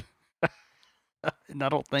understand. And I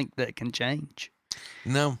don't think that can change.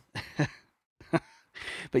 No.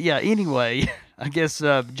 But yeah, anyway, I guess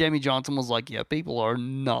Jamie Johnson was like, yeah, people are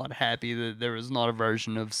not happy that there is not a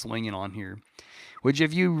version of Swingin' on here. Which,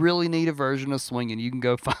 if you really need a version of Swingin', you can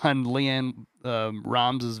go find Leanne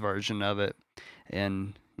Rimes' version of it,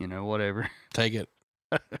 and whatever. Take it.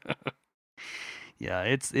 Yeah,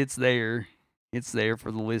 it's there. It's there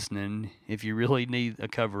for the listening if you really need a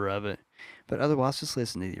cover of it. But otherwise, just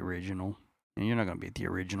listen to the original, and you're not going to beat the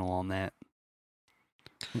original on that.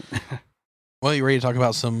 Well, you ready to talk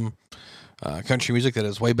about some country music that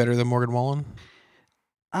is way better than Morgan Wallen?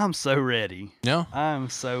 I'm so ready. Yeah? I'm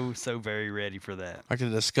so very ready for that. I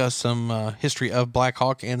could discuss some history of Black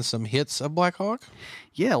Hawk and some hits of Black Hawk.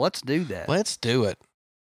 Yeah, let's do that. Let's do it.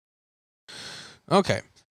 Okay.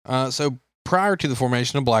 So prior to the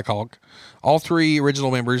formation of Black Hawk, all three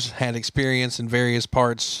original members had experience in various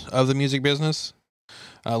parts of the music business.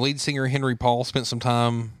 Lead singer Henry Paul spent some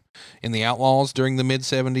time in the Outlaws during the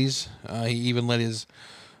mid-'70s. He even led his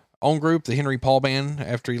own group, the Henry Paul Band,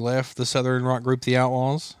 after he left the southern rock group, the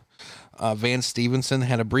Outlaws. Van Stevenson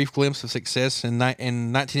had a brief glimpse of success in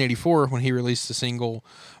 1984 when he released the single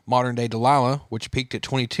Modern Day Delilah, which peaked at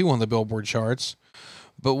 22 on the Billboard charts.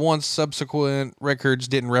 But once subsequent records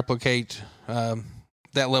didn't replicate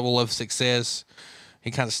that level of success,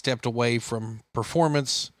 he kind of stepped away from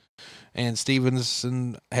performance, and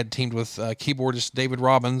Stevenson had teamed with keyboardist David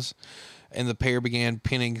Robbins, and the pair began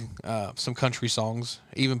penning some country songs,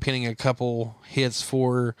 even penning a couple hits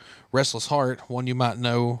for Restless Heart, one you might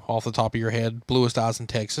know off the top of your head, Bluest Eyes in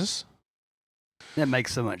Texas. That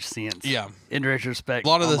makes so much sense. Yeah. In retrospect. A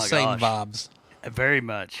lot of the same vibes. Very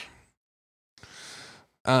much.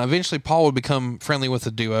 Eventually, Paul would become friendly with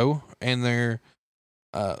the duo, and their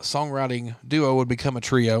songwriting duo would become a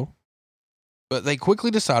trio. But they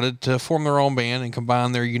quickly decided to form their own band and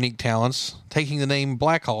combine their unique talents, taking the name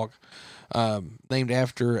Black Hawk, named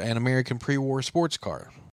after an American pre-war sports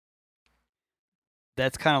car.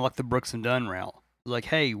 That's kind of like the Brooks and Dunn route. like,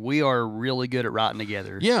 hey, we are really good at writing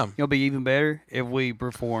together. Yeah. It'll be even better if we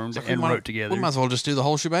performed and wrote together. We might as well just do the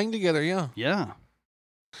whole shebang together, yeah. Yeah.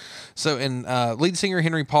 So, and lead singer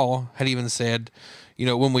Henry Paul had even said,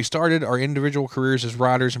 when we started our individual careers as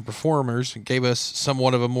writers and performers, it gave us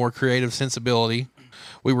somewhat of a more creative sensibility.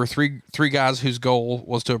 We were three guys whose goal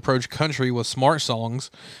was to approach country with smart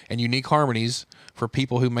songs and unique harmonies for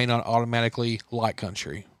people who may not automatically like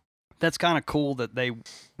country. That's kind of cool that they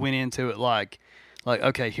went into it like,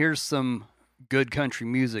 okay, here's some good country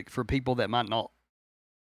music for people that might not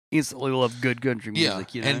instantly love good country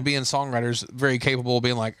music. Yeah, and being songwriters, very capable of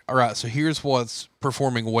being like, all right, so here's what's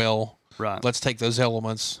performing well. Right. Let's take those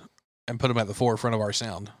elements and put them at the forefront of our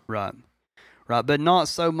sound. Right. Right, but not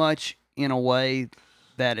so much in a way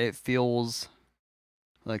that it feels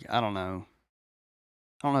like, I don't know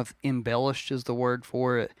if embellished is the word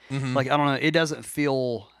for it. Mm-hmm. Like, I don't know, it doesn't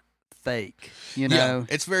feel fake, Yeah,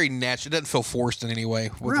 it's very natural. It doesn't feel forced in any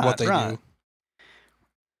way with what they do.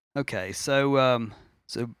 Okay, so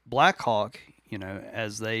Black Hawk,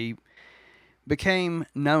 as they became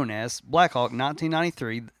known as Black Hawk,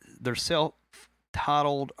 1993, their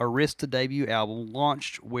self-titled Arista debut album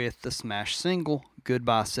launched with the smash single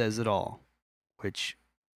 "Goodbye Says It All," which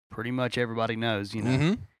pretty much everybody knows,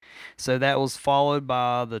 Mm-hmm. So that was followed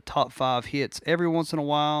by the top 5 hits "Every Once in a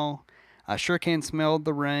While," "I Sure Can Smell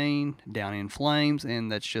the Rain," "Down in Flames,"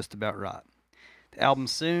 and "That's Just About Right." The album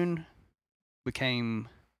soon became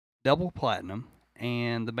double platinum,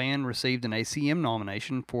 and the band received an ACM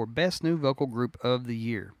nomination for Best New Vocal Group of the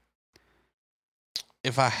Year.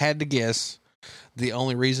 If I had to guess, the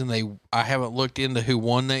only reason I haven't looked into who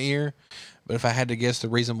won that year, but if I had to guess the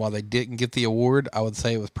reason why they didn't get the award, I would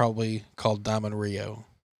say it was probably called Diamond Rio.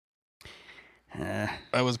 That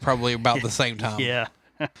was probably about the same time. Yeah.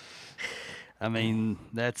 I mean,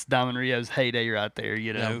 that's Diamond Rio's heyday right there,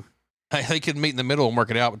 Yeah. They could meet in the middle and work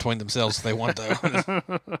it out between themselves if they want to.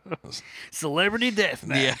 Celebrity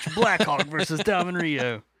Deathmatch. Yeah. Black Hawk versus Diamond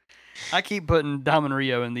Rio. I keep putting Diamond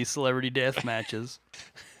Rio in these celebrity death matches.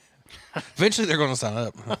 Eventually they're going to sign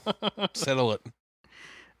up. Settle it.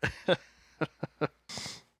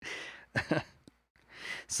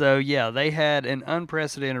 So, yeah, they had an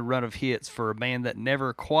unprecedented run of hits for a band that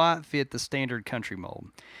never quite fit the standard country mold.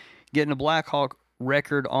 Getting a Black Hawk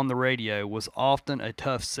record on the radio was often a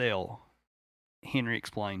tough sell, Henry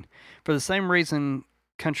explained. For the same reason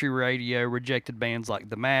country radio rejected bands like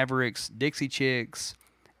the Mavericks, Dixie Chicks,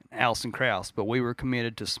 and Alison Krauss, but we were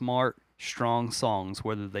committed to smart, strong songs,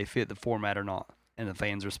 whether they fit the format or not, and the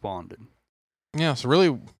fans responded. Yeah, so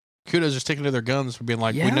really kudos for sticking to their guns for being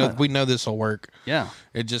like, we know this will work. Yeah.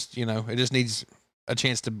 It just, it just needs a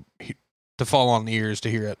chance to fall on ears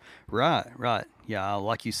to hear it. Right. Yeah,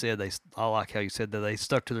 like you said, I like how you said that they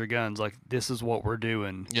stuck to their guns. Like, this is what we're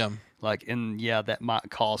doing. Yeah. Like, and yeah, that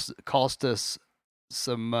might cost us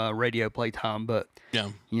some radio playtime, but yeah,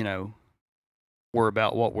 we're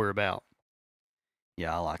about what we're about.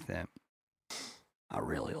 Yeah, I like that. I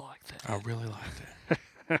really like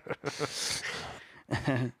that.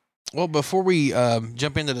 Well, before we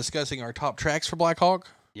jump into discussing our top tracks for Black Hawk,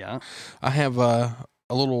 yeah, I have a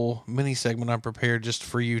little mini segment I prepared just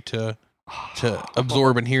for you to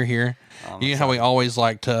absorb and hear here. You know how we always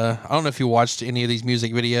like to, I don't know if you watched any of these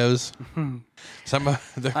music videos.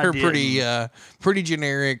 They're pretty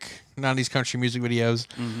generic 90s country music videos.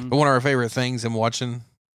 Mm-hmm. But one of our favorite things in watching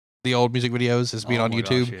the old music videos is being on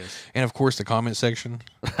YouTube. Gosh, yes. And of course the comment section.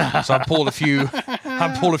 So I pulled a few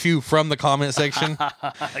from the comment section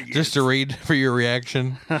just to read for your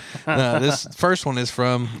reaction. This first one is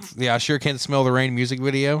from the I Sure Can't Smell the Rain music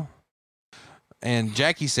video. And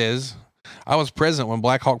Jackie says, I was present when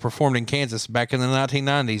Black Hawk performed in Kansas back in the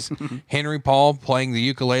 1990s. Henry Paul playing the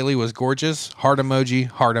ukulele was gorgeous. Heart emoji,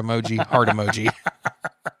 heart emoji, heart emoji.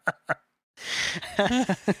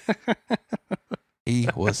 He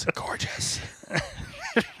was gorgeous.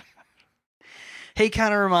 He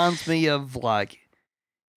kind of reminds me of like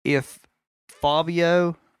if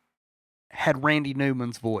Fabio had Randy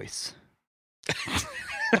Newman's voice.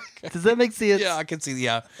 Does that make sense? Yeah, I can see.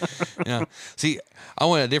 Yeah. See, I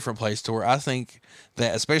went a different place to where I think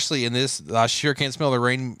that, especially in this, I Sure Can't Smell the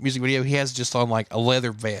Rain music video, he has just on like a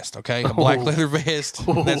leather vest, okay? A black leather vest.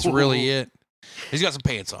 That's really it. He's got some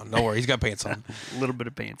pants on. Don't worry, he's got pants on. A little bit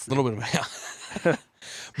of pants. A little bit of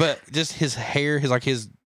but just his hair, his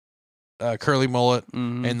curly mullet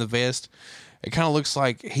and the vest, it kind of looks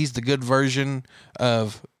like he's the good version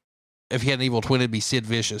of, if he had an evil twin, it'd be Sid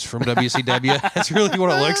Vicious from WCW. That's really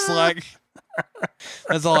what it looks like.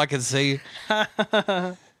 That's all I can see.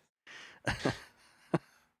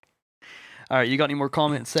 All right, you got any more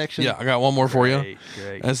comment section? Yeah, I got one more for you.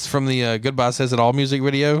 Great. That's from the Goodbye Says It All music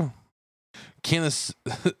video. Kenneth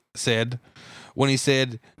said, when he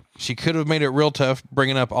said, she could have made it real tough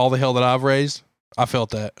bringing up all the hell that I've raised, I felt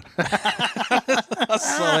that. I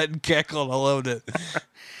saw that and cackled. I loved it.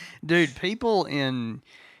 Dude, people in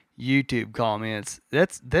YouTube comments,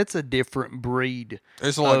 that's a different breed.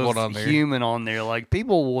 There's a lot going on there. Human on there. Like,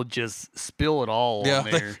 people will just spill it all on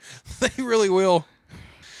there. They really will.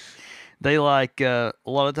 They a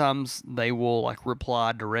lot of times they will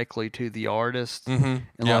reply directly to the artist and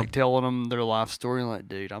telling them their life story. Like,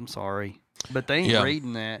 dude, I'm sorry, but they ain't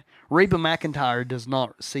reading that. Reba McEntire does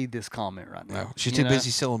not see this comment right now. No, she's too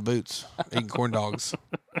busy selling boots, eating corn dogs.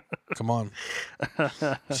 Come on,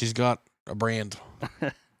 she's got a brand.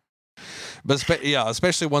 But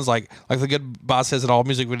especially ones like the Goodbye Says It All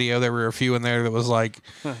music video. There were a few in there that was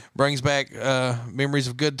brings back memories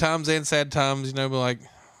of good times and sad times. But like,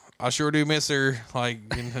 I sure do miss her.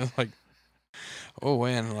 Oh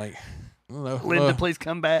man, I don't know. Linda, please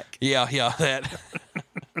come back. Yeah, that.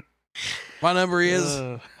 My number is.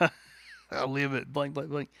 I'll live it. Blank.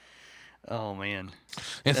 Oh man.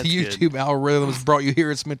 If the YouTube algorithms brought you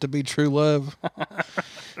here, it's meant to be true love.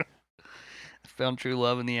 Found true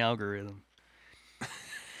love in the algorithm.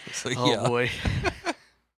 Oh boy.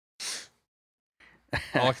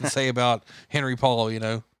 All I can say about Henry Paul,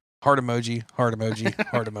 heart emoji, heart emoji,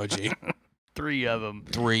 heart emoji. 3 of them.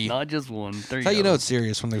 3. Not just one. 3. That's how you know it's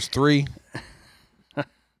serious, when there's 3.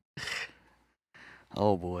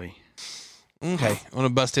 Oh boy. Okay, I'm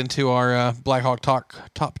gonna bust into our Black Hawk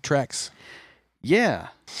top tracks. Yeah,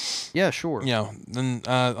 sure. Then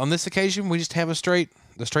on this occasion, we just have the straight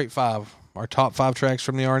 5, our top 5 tracks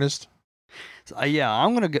from the artist. So,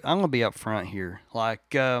 I'm gonna be up front here.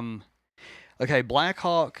 Okay, Black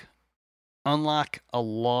Hawk. Unlike a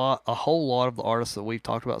whole lot of the artists that we've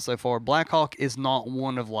talked about so far, Black Hawk is not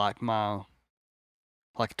one of my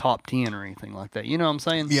top 10 or anything like that. You know what I'm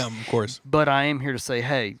saying? Yeah, of course. But I am here to say,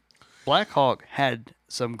 hey, Black Hawk had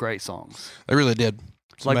some great songs. They really did.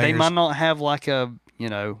 Some bangers. They might not have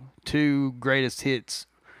 2 greatest hits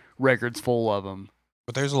records full of them.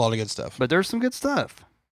 But there's a lot of good stuff. But there's some good stuff.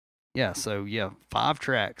 Yeah, so 5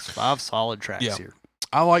 tracks, 5 solid tracks here.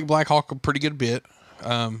 I like Black Hawk a pretty good bit.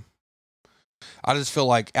 I just feel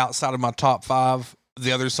like outside of my top 5,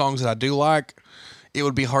 the other songs that I do like, it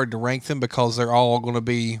would be hard to rank them because they're all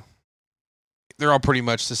pretty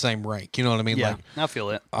much the same rank. You know what I mean? Yeah, I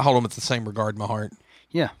feel it. I hold them at the same regard in my heart.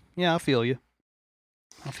 Yeah, I feel you.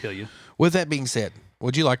 With that being said,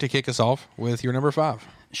 would you like to kick us off with your number 5?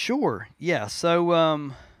 Sure. Yeah.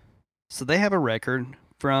 So they have a record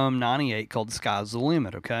from '98 called "The Sky's the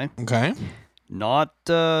Limit." Okay. Okay. Not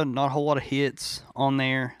a whole lot of hits on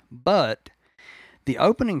there, but the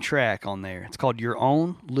opening track on there, it's called "Your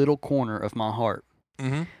Own Little Corner of My Heart."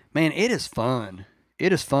 Mm-hmm. Man, it is fun.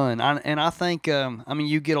 It is fun. I think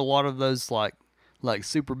you get a lot of those like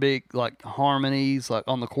super big harmonies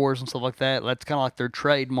on the chorus and stuff like that. That's kind of like their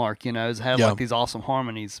trademark, is have these awesome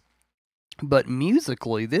harmonies. But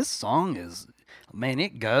musically, this song is, man,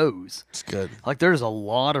 it goes. It's good. There's a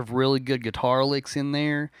lot of really good guitar licks in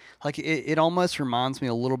there. It almost reminds me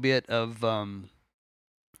a little bit of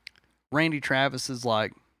Randy Travis's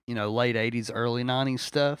late 80s, early 90s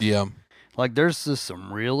stuff. Yeah. There's just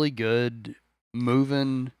some really good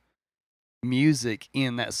moving music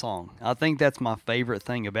in that song. I think that's my favorite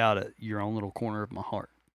thing about it. Your Own Little Corner of My Heart.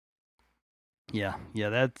 Yeah,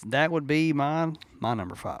 that would be my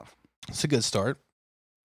number 5. It's a good start.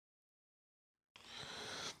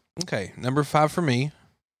 Okay, number 5 for me.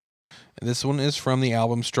 This one is from the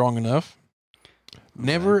album Strong Enough. Okay.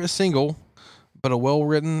 Never a single, but a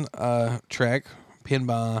well-written track penned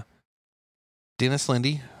by Dennis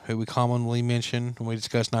Lindy, who we commonly mention when we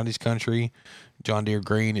discuss 90s country. John Deere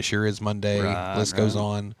Green, It Sure Is Monday, list goes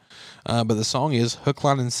on. But the song is Hook,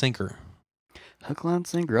 Line, and Sinker. Hook, Line,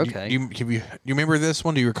 Sinker, okay. You remember this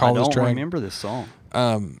one? Do you recall this track? I don't remember this song.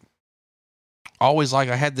 I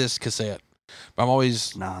had this cassette, but I'm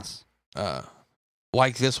always nice.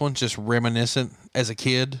 Like this one, just reminiscent as a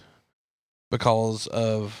kid because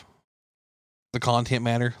of the content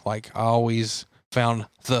matter. I always found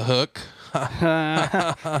the hook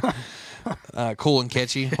cool and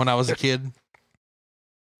catchy when I was a kid.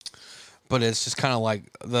 But it's just kind of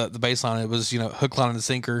like the bass line. It was, hook, line, and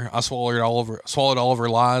sinker. I swallowed all of her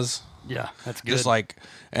lies. Yeah, that's good. Just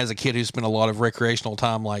as a kid who spent a lot of recreational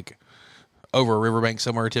time, over a riverbank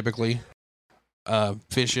somewhere, typically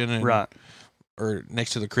fishing and or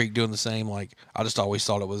next to the creek doing the same. I just always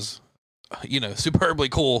thought it was, superbly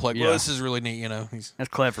cool. Well, this is really neat. That's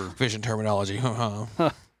clever fishing terminology.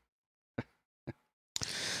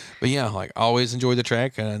 But yeah, like I always enjoyed the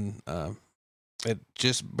track, and it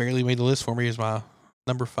just barely made the list for me as my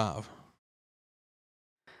number 5.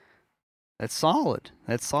 That's solid.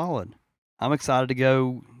 That's solid. I'm excited to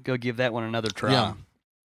go give that one another try. Yeah.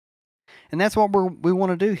 And that's what we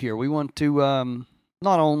want to do here. We want to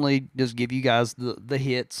not only just give you guys the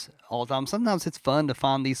hits all the time. Sometimes it's fun to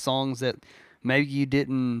find these songs that maybe you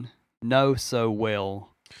didn't know so well.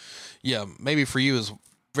 Yeah, maybe for you is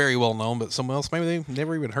very well known, but someone else maybe they've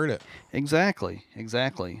never even heard it. Exactly.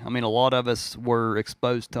 I mean, a lot of us were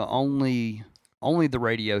exposed to only the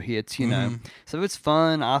radio hits, you know. So it's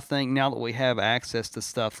fun. I think now that we have access to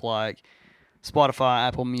stuff like Spotify,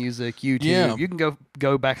 Apple Music, YouTube, you can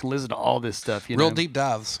go back and listen to all this stuff. You Real know, deep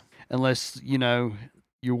dives. Unless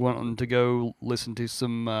you're wanting to go listen to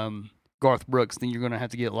some Garth Brooks, then you're going to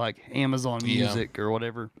have to get like Amazon Music or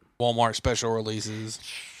whatever. Walmart special releases.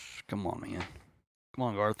 Come on, man. Come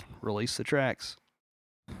on, Garth. Release the tracks.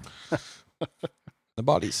 The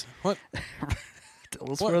bodies. What?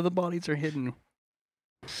 Tell us where the bodies are hidden.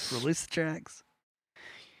 Release the tracks.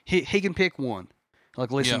 He can pick one.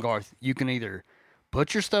 Like, listen, Garth, you can either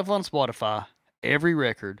put your stuff on Spotify, every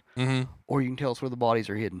record, or you can tell us where the bodies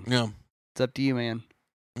are hidden. Yeah. It's up to you, man.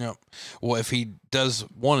 Yeah. Well, if he does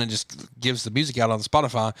one and just gives the music out on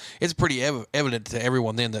Spotify, it's pretty evident to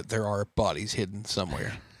everyone then that there are bodies hidden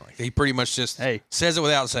somewhere. Like he pretty much just says it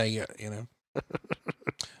without saying it, you know.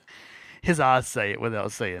 His eyes say it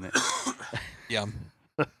without saying it. Yeah.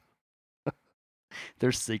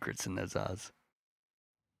 There's secrets in those eyes.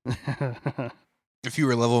 If you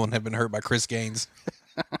were level and have been hurt by Chris Gaines,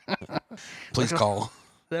 please call.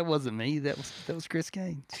 That wasn't me. That was Chris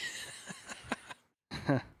Gaines.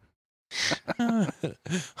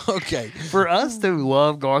 Okay. For us to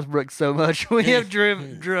love Garth Brooks so much, we have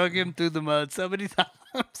drug him through the mud so many times.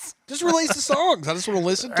 Just release the songs. I just want to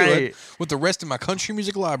listen to it with the rest of my country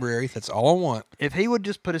music library. That's all I want. If he would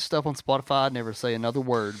just put his stuff on Spotify, I'd never say another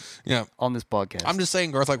word on this podcast. I'm just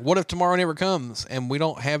saying, Garth, like, what if tomorrow never comes and we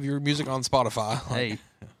don't have your music on Spotify? Hey.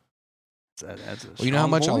 That's well, you know how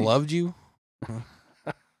much I loved you?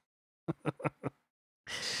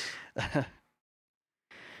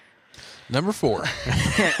 Number 4.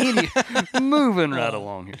 Moving right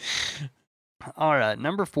along here. All right,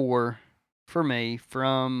 number 4 for me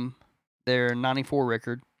from their 94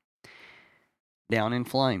 record, Down in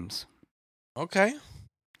Flames. Okay.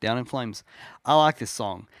 Down in Flames. I like this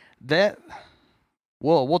song.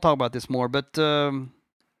 We'll talk about this more, but the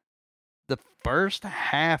first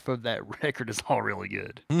half of that record is all really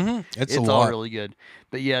good. It's all really good.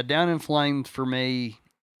 But yeah, Down in Flames for me,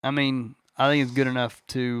 I mean, I think it's good enough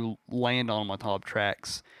to land on my top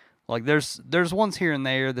tracks. Like there's ones here and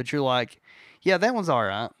there that you're like, yeah, that one's all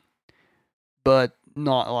right, but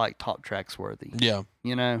not like top tracks worthy. Yeah.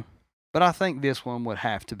 You know? But I think this one would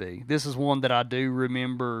have to be. This is one that I do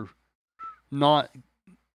remember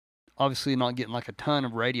obviously not getting like a ton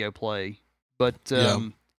of radio play, but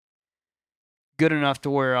good enough to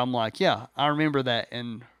where I'm like, yeah, I remember that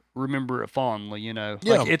and remember it fondly, you know?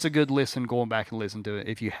 Yeah. Like it's a good listen going back and listen to it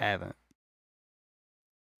if you haven't.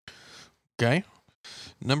 Okay.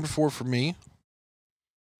 Number 4 for me,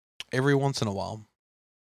 Every Once in a While.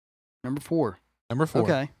 Number 4.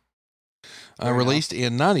 Okay. Released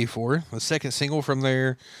in 94, the second single from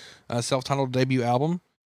their self-titled debut album,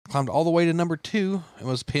 climbed all the way to number 2 and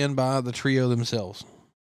was penned by the trio themselves.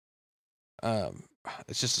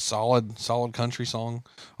 It's just a solid country song.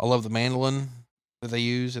 I love the mandolin that they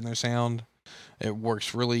use in their sound. It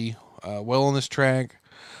works really well on this track.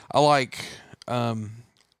 I like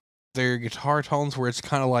their guitar tones where it's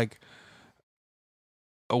kind of like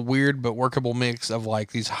a weird but workable mix of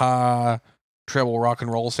like these high treble rock and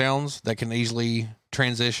roll sounds that can easily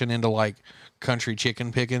transition into like country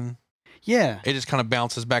chicken picking. Yeah. It just kind of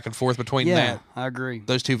bounces back and forth between I agree.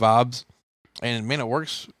 Those two vibes. And man, it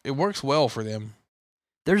works well for them.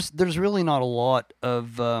 There's really not a lot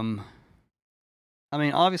of I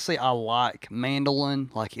mean, obviously I like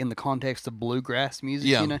mandolin like in the context of bluegrass music,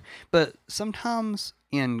 you know. But sometimes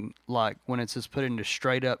in like when it's just put into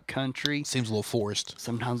straight up country, seems a little forced.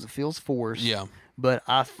 Sometimes it feels forced. Yeah. But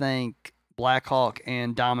I think Black Hawk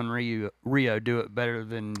and Diamond Rio do it better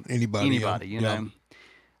than anybody, you know.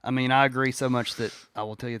 I mean, I agree so much that I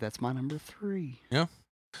will tell you that's my number 3. Yeah.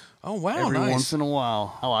 Oh wow, Every nice. once in a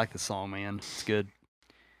while. I like the song, man. It's good.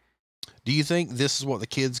 Do you think this is what the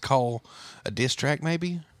kids call a diss track,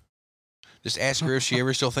 maybe? Just ask her if she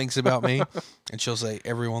ever still thinks about me, and she'll say,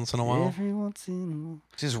 every once in a while. Every once in a while.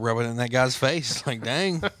 Just rubbing it in that guy's face. Like,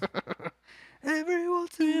 dang. Every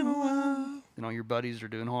once in a while. And all your buddies are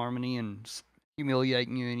doing harmony and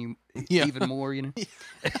humiliating you even more, you know?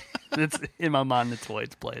 It's in my mind. That's the way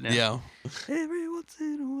it's playing out. Yeah. Every once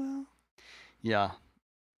in a while. Yeah.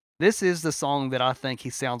 This is the song that I think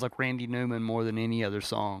he sounds like Randy Newman more than any other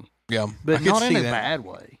song. Yeah. But not in a bad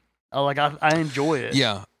way. I enjoy it.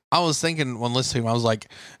 Yeah. I was thinking when listening to him, I was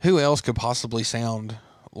like, who else could possibly sound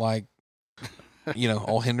like,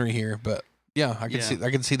 old Henry here? But yeah, I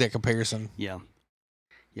can see that comparison. Yeah.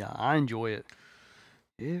 Yeah, I enjoy it.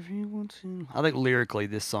 I think lyrically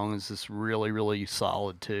this song is just really, really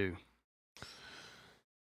solid too.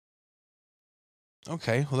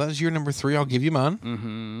 Okay, well that was your number 3. I'll give you mine.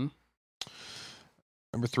 Mm-hmm.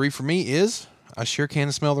 Number 3 for me is I Sure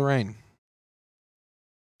Can Smell the Rain.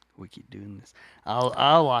 We keep doing this.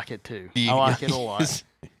 I like it too. I like it a lot.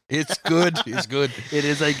 It's good. It's good. It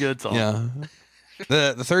is a good song. Yeah.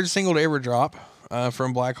 The third single to ever drop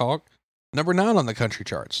from Black Hawk, number 9 on the country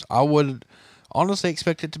charts. I would honestly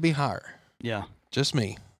expect it to be higher. Yeah. Just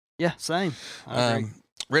me. Yeah, same. I agree.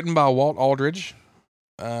 Written by Walt Aldridge.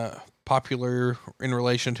 Popular in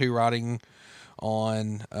relation to writing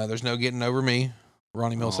on There's No Getting Over Me,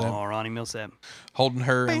 Ronnie Milsap. Oh, Ronnie Milsap. Holding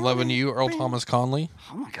Her and Loving You, Earl Thomas Conley.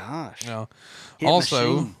 Oh my gosh.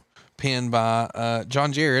 Also penned by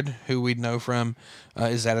John Jarrett, who we'd know from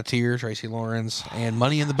Is That a Tear, Tracy Lawrence, and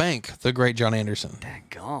Money in the Bank, the great John Anderson.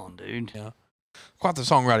 Daggone, dude. Yeah. Quite the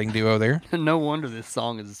songwriting duo there. No wonder this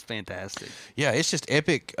song is fantastic. Yeah, it's just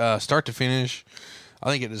epic, start to finish. I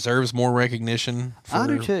think it deserves more recognition for I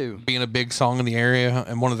do too. Being a big song in the area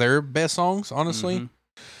and one of their best songs, honestly. Mm-hmm.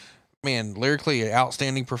 Man, lyrically, an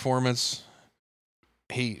outstanding performance.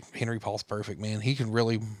 Henry Paul's perfect, man. He can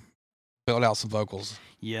really build out some vocals.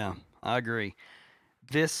 Yeah, I agree.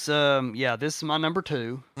 This is my number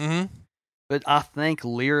 2. Mm-hmm. But I think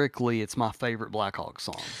lyrically, it's my favorite Black Hawk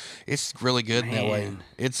song. It's really good in that way.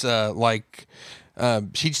 It's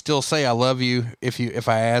she'd still say "I love you" if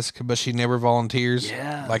I ask, but she never volunteers.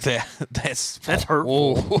 Yeah, like that. That's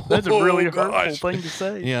hurtful. That's a really hurtful thing to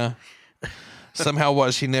say. Yeah. Somehow,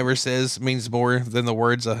 what she never says means more than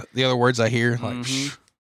the other words I hear. Like, it's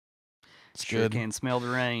sure good. Can smell the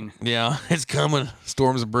rain. Yeah, it's coming.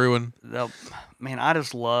 Storms brewing. Man, I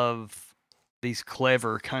just love these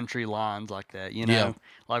clever country lines like that,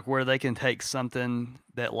 like where they can take something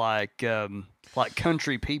that like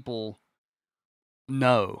country people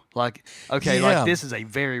know, like this is a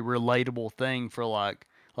very relatable thing for like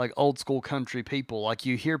old school country people. Like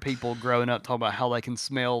you hear people growing up talking about how they can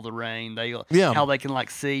smell the rain, how they can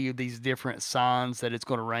like see these different signs that it's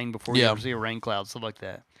going to rain before you ever see a rain cloud, stuff like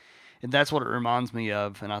that. And that's what it reminds me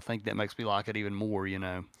of, and I think that makes me like it even more.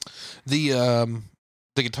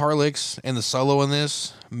 The guitar licks and the solo in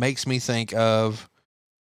this makes me think of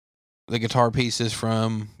the guitar pieces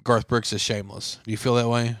from Garth Brooks' Shameless. Do you feel that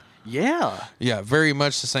way? Yeah. Yeah, very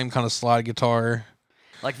much the same kind of slide guitar.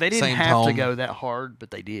 Like they didn't have to go that hard,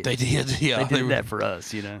 but they did. They did, yeah. They did that for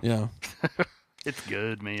us, Yeah. It's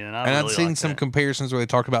good, man. I've seen some comparisons where they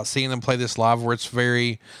talked about seeing them play this live where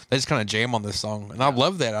they just kind of jam on this song. And I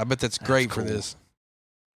love that. I bet that's great cool for this.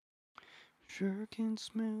 Sure can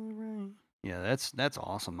smell the rain. Yeah, that's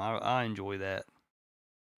awesome. I enjoy that.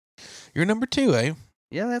 You're number 2, eh?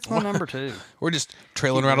 Yeah, that's my number 2. We're just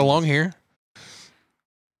trailing right along here.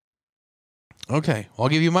 Okay, well, I'll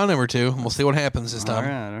give you my number 2, and we'll see what happens this time.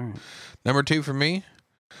 All right. Number 2 for me,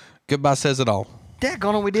 Goodbye Says It All.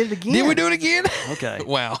 Daggone, we did it again. Did we do it again? Okay.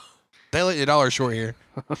 Wow. They let you $1 short here.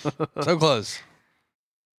 So close.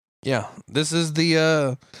 Yeah, this is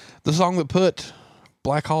the song that put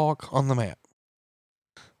Black Hawk on the map.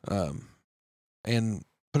 And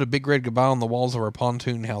put a big red goodbye on the walls of our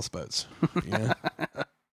pontoon houseboats. Yeah.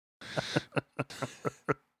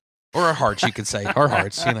 Or our hearts, you could say. Our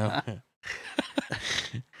hearts, I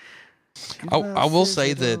will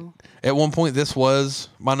say that at one point this was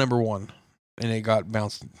my number 1, and it got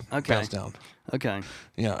bounced down. Okay.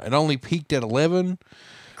 Yeah, it only peaked at 11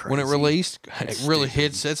 when it released. That's it really stupid.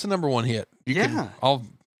 hits. It's the number 1 hit. Yeah.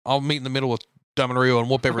 I'll meet in the middle with Dumb and Rio and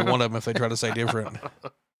whoop every one of them if they try to say different.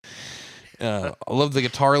 I love the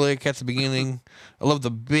guitar lick at the beginning. I love the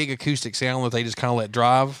big acoustic sound that they just kind of let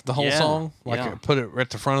drive the whole song. Put it at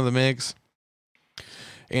the front of the mix.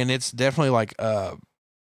 And it's definitely like a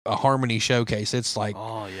harmony showcase. It's like,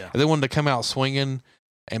 if they wanted to come out swinging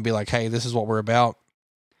and be like, hey, this is what we're about.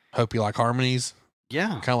 Hope you like harmonies.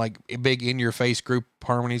 Yeah. Kind of like big in-your-face group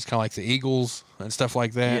harmonies, kind of like the Eagles and stuff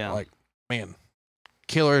like that. Yeah. Like, man,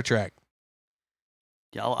 killer track.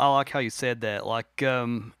 Yeah, I like how you said that. Like,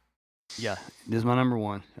 yeah, this is my number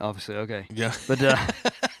 1, obviously. Okay. Yeah. But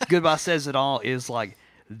Goodbye Says It All is like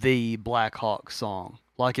the Black Hawk song.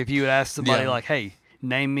 Like if you would ask somebody like, hey,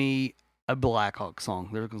 name me a Black Hawk song,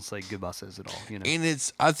 they're going to say Goodbye Says It All.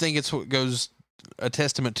 And I think it's what goes a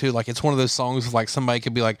testament to, like, it's one of those songs like somebody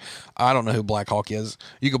could be like, I don't know who Black Hawk is.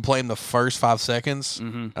 You could play them the first 5 seconds.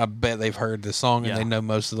 Mm-hmm. I bet they've heard this song and they know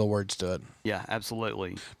most of the words to it. Yeah,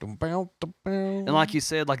 absolutely. And like you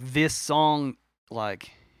said, like this song,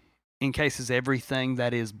 like encases everything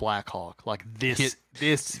that is Black Hawk. Like this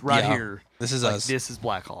right here. This is like, us. This is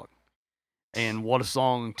Black Hawk. And what a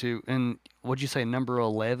song to, and what'd you say, number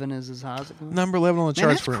 11 is as high as it goes? Number 11 on the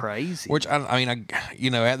charts. That's crazy. Which, I mean, you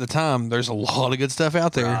know, at the time, there's a lot of good stuff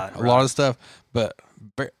out there. Right. A lot of stuff, but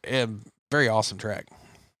very awesome track.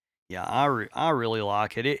 Yeah, I really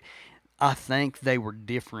like it. I think they were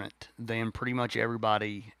different than pretty much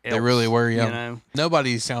everybody else. They really were, yeah. You know?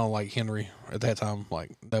 Nobody sounded like Henry at that time,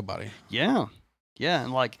 like nobody. Yeah. Yeah,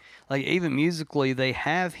 and like even musically, they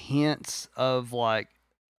have hints of like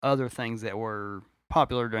other things that were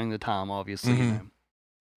popular during the time, obviously, you know,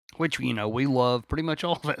 which, you know, we love pretty much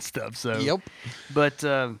all that stuff. So, yep. But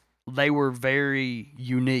they were very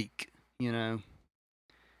unique, you know.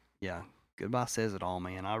 Yeah, Goodbye Says It All,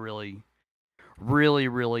 man. I really, really,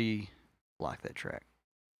 really like that track.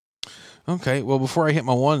 Okay, well, before I hit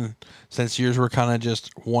my one, since yours were kind of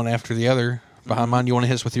just one after the other behind mine, you want to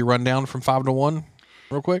hit us with your rundown from 5 to 1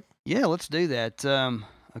 real quick? Yeah, let's do that.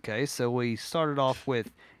 Okay, so we started off with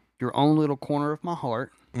Your Own Little Corner of My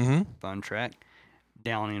Heart. Mm-hmm. Fun track.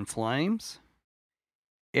 Down in Flames.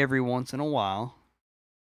 Every Once in a While.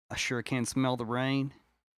 I Sure Can Smell the Rain.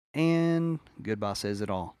 And Goodbye Says It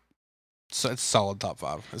All. So it's solid top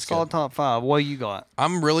 5. It's solid good. Top 5. What you got?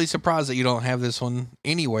 I'm really surprised that you don't have this one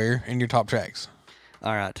anywhere in your top tracks.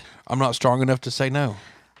 All right. I'm not strong enough to say no.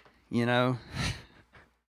 You know,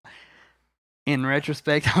 in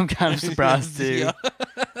retrospect, I'm kind of surprised too.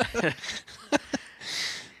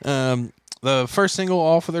 The first single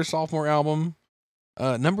off of their sophomore album,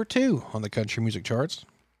 number 2 on the country music charts.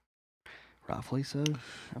 Rightfully so.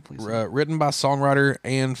 Written by songwriter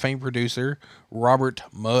and famed producer Robert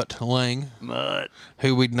Mutt Lang. Mutt.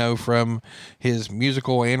 Who we'd know from his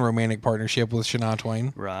musical and romantic partnership with Shania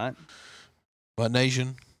Twain. Right. Mutt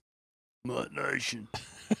Nation. Mutt Nation.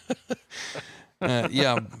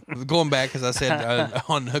 Yeah, going back, as I said,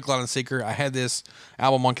 on Hook, Line, and Sinker, I had this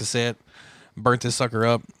album on cassette, burnt this sucker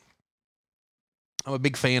up. I'm a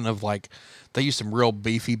big fan of, like, they use some real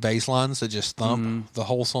beefy bass lines that just thump the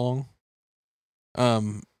whole song.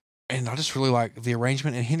 And I just really like the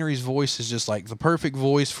arrangement, and Henry's voice is just like the perfect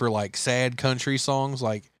voice for like sad country songs.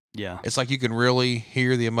 Like, yeah, it's like you can really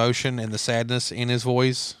hear the emotion and the sadness in his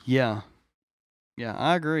voice. Yeah,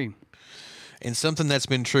 I agree. And something that's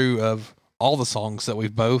been true of all the songs that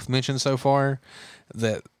we've both mentioned so far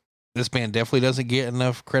that this band definitely doesn't get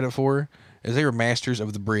enough credit for is they were masters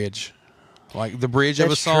of the bridge. Like the bridge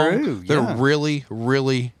of a song, true. They're really,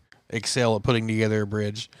 really excel at putting together a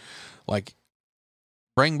bridge. Like,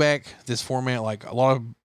 bring back this format. Like, a lot of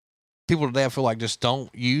people today, I feel like, just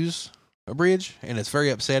don't use a bridge, and it's very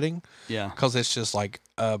upsetting. Yeah, because it's just like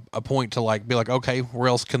a point to like be like, okay, where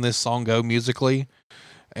else can this song go musically,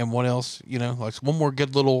 and what else, you know, like one more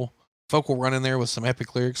good little vocal run in there with some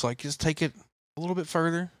epic lyrics. Like, just take it a little bit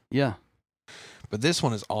further. Yeah, but this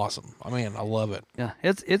one is awesome. I mean, I love it. Yeah,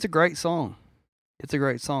 it's a great song. It's a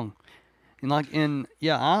great song, and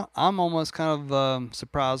I'm almost kind of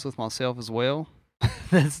surprised with myself as well.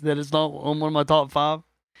 that it's not on one of my top 5.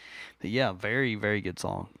 But yeah, very, very good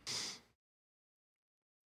song.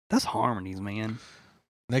 That's harmonies, man.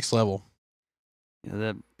 Next level. Yeah,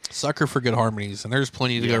 that sucker for good harmonies, and there's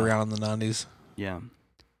plenty to go around in the 90s. Yeah.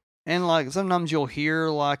 And like sometimes you'll hear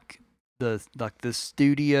like the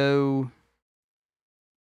studio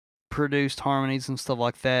produced harmonies and stuff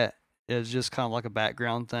like that. It's just kind of like a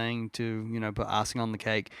background thing to, you know, put icing on the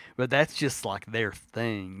cake. But that's just like their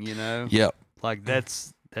thing, you know? Yep. Like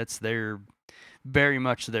that's their very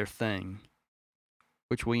much their thing,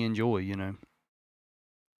 which we enjoy, you know.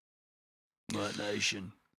 Mutt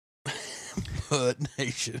Nation. Mutt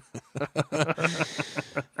Nation.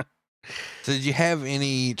 So did you have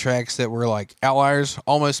any tracks that were like outliers,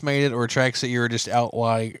 almost made it, or tracks that you were just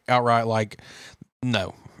outright like,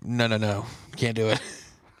 no, can't do it?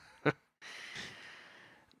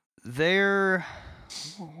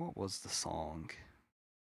 What was the song?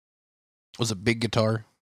 Was it Big Guitar?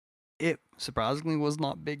 It surprisingly was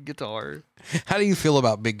not Big Guitar. How do you feel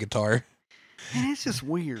about Big Guitar? Man, it's just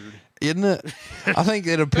weird. Isn't it? I think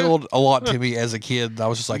it appealed a lot to me as a kid. I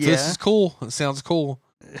was just like, this is cool. It sounds cool.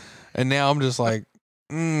 And now I'm just like,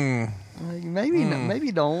 maybe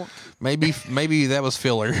don't. Maybe that was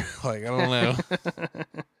filler. Like, I don't know.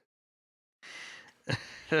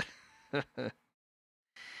 Let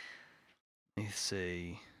me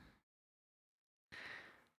see.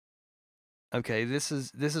 Okay, this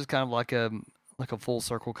is kind of like like a full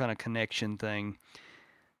circle kind of connection thing.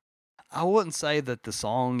 I wouldn't say that the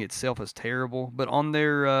song itself is terrible, but on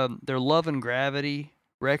their Love and Gravity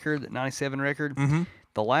record, that 97 record,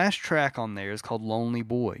 the last track on there is called Lonely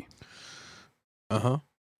Boy. Uh-huh.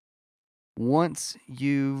 Once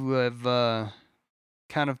you have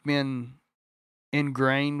kind of been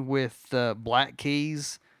ingrained with Black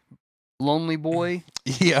Keys, Lonely Boy,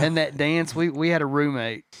 and that dance, we had a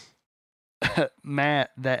roommate,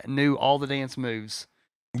 Matt, that knew all the dance moves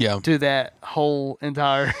to that whole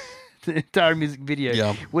entire music video.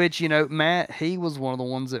 Yeah. Which, you know, Matt, he was one of the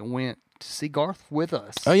ones that went to see Garth with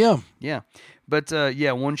us. Oh, yeah. Yeah. But,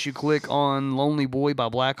 once you click on Lonely Boy by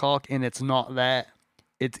Black Hawk and it's not that,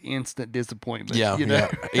 it's instant disappointment. Yeah, you know?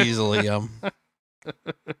 Easily.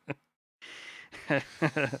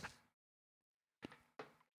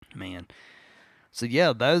 Man. So,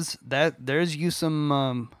 yeah, there's you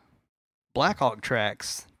some Black Hawk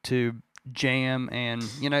tracks to jam, and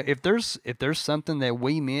you know, if there's something that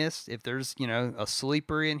we missed, if there's, you know, a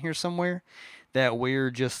sleeper in here somewhere that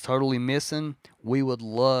we're just totally missing, we would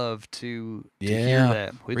love to hear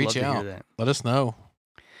that. We'd reach love out. to hear that. Let us know.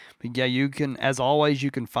 But yeah, you can, as always,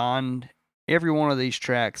 you can find every one of these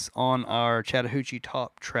tracks on our Chattahoochee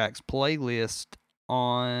Top Tracks playlist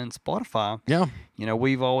on Spotify. Yeah. You know,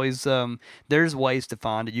 we've always, there's ways to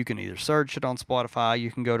find it. You can either search it on Spotify,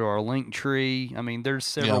 you can go to our link tree. I mean, there's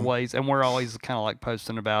several ways, and we're always kind of like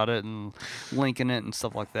posting about it and linking it and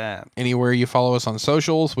stuff like that. Anywhere you follow us on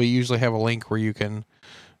socials, we usually have a link where you can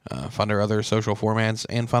find our other social formats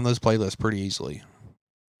and find those playlists pretty easily.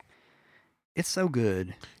 It's so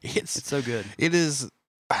good. It's so good. It is.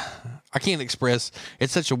 I can't express.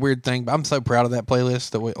 It's such a weird thing, but I'm so proud of that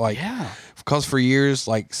playlist that we like. Yeah. Because for years,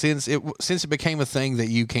 like since it became a thing that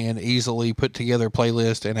you can easily put together a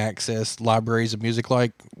playlist and access libraries of music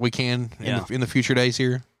like we can in the future days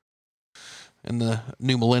here, in the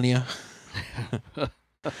new millennia.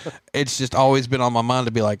 It's just always been on my mind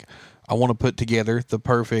to be like, I want to put together the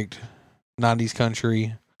perfect 90s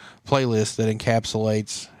country playlist that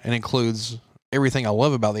encapsulates and includes everything I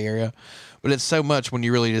love about the area. But it's so much when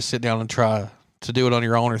you really just sit down and try to do it on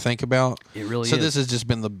your own or think about. It really so is. This has just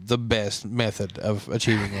been the best method of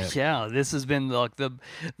achieving it. Yeah, this has been like the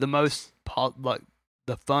most like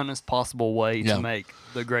the funnest possible way to make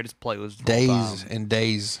the greatest playlist. Days and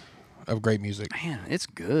days of great music. Man, it's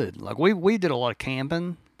good. Like we did a lot of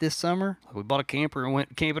camping this summer. Like we bought a camper and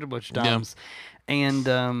went camping a bunch of times. And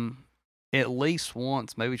at least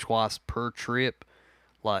once, maybe twice per trip,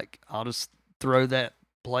 like I'll just throw that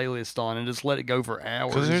playlist on and just let it go for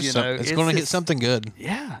hours. You know, it's going to hit something good.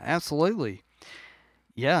 Yeah, absolutely.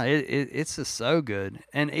 Yeah, it's just so good.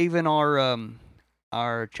 And even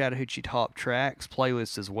our Chattahoochee Top Tracks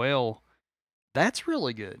playlist as well, that's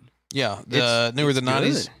really good. Yeah, the newer than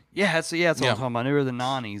 90s. Yeah, that's what I'm talking about. Newer than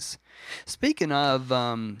 90s. Speaking of,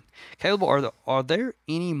 Caleb, are there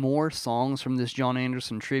any more songs from this John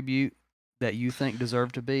Anderson tribute that you think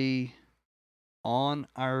deserve to be on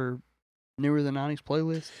our newer than 90s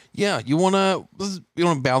playlist? Yeah, you want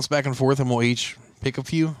to bounce back and forth and we'll each pick a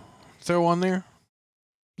few, throw on there?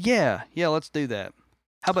 Yeah, let's do that.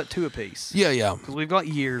 How about two apiece? Yeah. Because we've got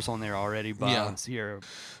years on there already by Sierra.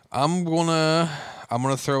 I'm gonna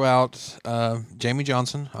throw out Jamie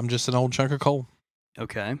Johnson. I'm just an old chunk of coal.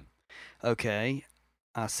 Okay.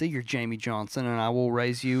 I see you're Jamie Johnson, and I will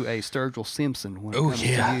raise you a Sturgill Simpson. Oh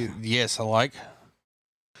yeah, yes, I like.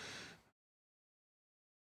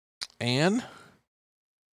 And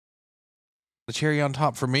the cherry on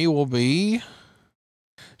top for me will be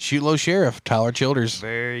Shoot Low Sheriff, Tyler Childers.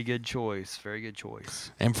 Very good choice.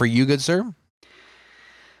 And for you, good sir?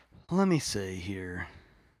 Let me see here.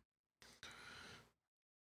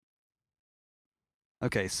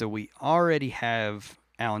 Okay, so we already have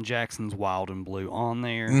Alan Jackson's Wild and Blue on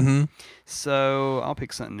there. Mm-hmm. So I'll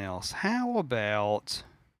pick something else. How about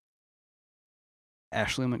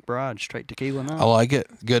Ashley McBride, Straight Tequila Night? I like it.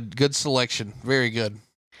 Good selection. Very good.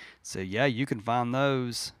 So yeah, you can find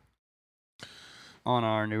those on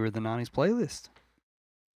our Newer Than 90s playlist.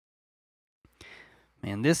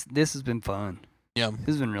 Man, this has been fun. Yeah. This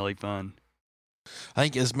has been really fun. I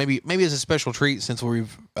think it's maybe it's a special treat since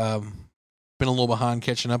we've been a little behind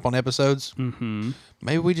catching up on episodes. Mm-hmm.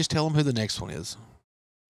 Maybe we just tell them who the next one is.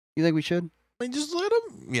 You think we should? I mean, just let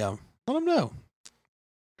them know.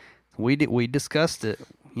 We discussed it,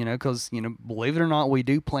 because, believe it or not, we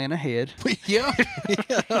do plan ahead. Yeah.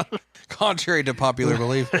 Contrary to popular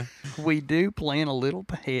belief. We do plan a little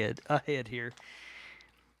ahead here.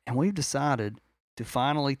 And we've decided to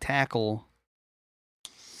finally tackle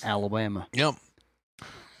Alabama. Yep.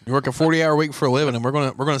 You work a 40-hour week for a living, and we're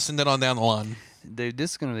gonna send that on down the line. Dude,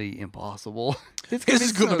 this is going to be impossible. This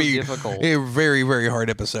is going to be difficult. A very, very hard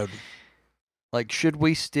episode. Like, should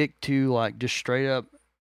we stick to, like, just straight up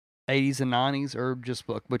 80s and 90s, or just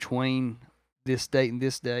like between this date and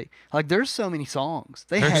this date? Like, there's so many songs.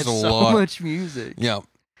 They had so much music. Yeah.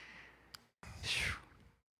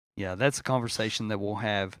 Yeah, that's a conversation that we'll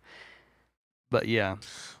have. But yeah,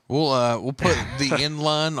 we'll put the end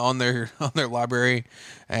line on their library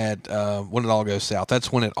at when it all goes south. That's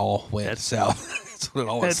when it all went south. That's when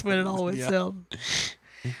it all went south.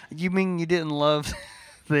 You mean you didn't love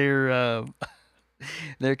their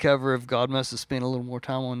cover of "God Must Have Spent a Little More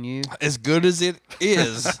Time on You"? As good as it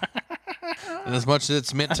is, and as much as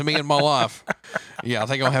it's meant to me in my life, yeah, I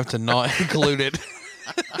think I'll have to not include it.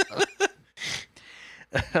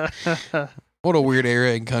 What a weird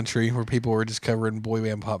era in country where people were just covering boy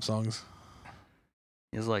band pop songs.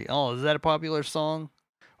 It's like, oh, is that a popular song?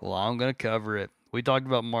 Well, I'm going to cover it. We talked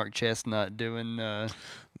about Mark Chestnut doing Don't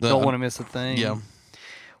Want to Miss a Thing. Yeah.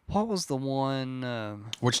 What was the one?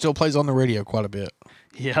 Which still plays on the radio quite a bit.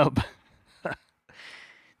 Yep.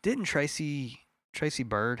 Didn't Tracy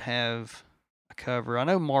Byrd have a cover? I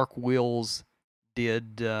know Mark Wills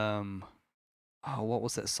did. What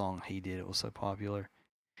was that song he did? It was so popular.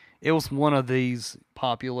 It was one of these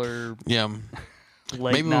popular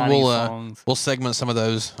late 90s songs. We'll segment some of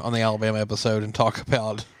those on the Alabama episode and talk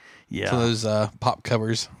about some of those pop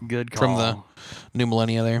covers. Good call. From the new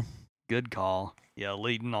millennia there. Good call. Yeah,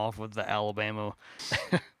 leading off with the Alabama.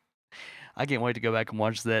 I can't wait to go back and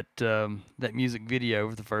watch that music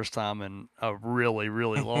video for the first time in a really,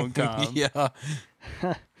 really long time. Yeah.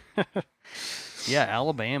 Yeah,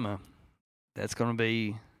 Alabama. That's going to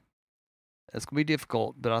be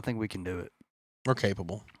difficult, but I think we can do it. We're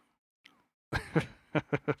capable.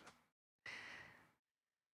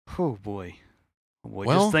 Oh, boy.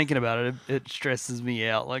 Well, just thinking about it, it stresses me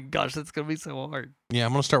out. Like, gosh, that's going to be so hard. Yeah,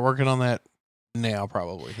 I'm going to start working on that now,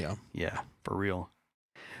 probably. Yeah. Yeah, for real.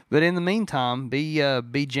 But in the meantime,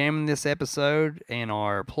 be jamming this episode and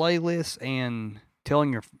our playlist and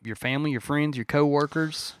telling your family, your friends, your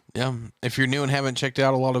coworkers. Yeah. If you're new and haven't checked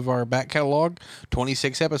out a lot of our back catalog,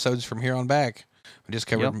 26 episodes from here on back. We just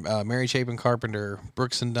covered Mary Chapin Carpenter,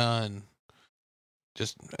 Brooks and Dunn.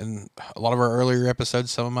 And a lot of our earlier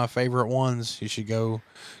episodes, some of my favorite ones. You should go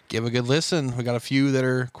give a good listen. We got a few that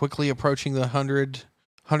are quickly approaching the 100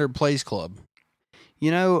 plays club.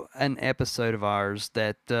 You know, an episode of ours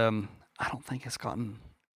that I don't think has gotten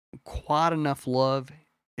quite enough love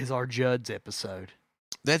is our Judd's episode.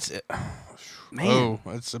 That's it. Man. Oh,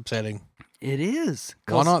 that's upsetting. It is.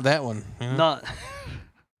 Why not that one? Yeah. Not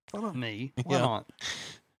me. Why not?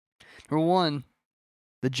 Number one,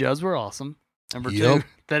 the Judds were awesome. Number two,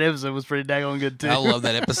 that episode was pretty daggone good too. I love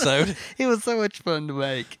that episode. It was so much fun to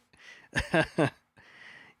make.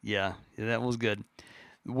 Yeah, that was good.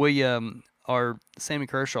 We our Sammy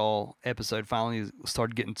Kershaw episode finally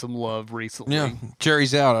started getting some love recently. Yeah,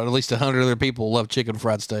 jury's out. At least 100 other people love chicken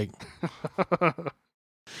fried steak.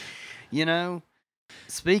 You know,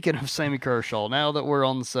 speaking of Sammy Kershaw, now that we're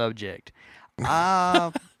on the subject,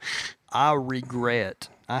 I have regret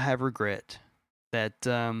that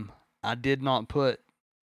I did not put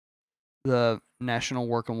the National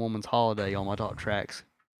Working Woman's Holiday on my top tracks.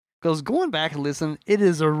 Because going back and listening, it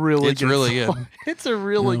is a really good song. It's a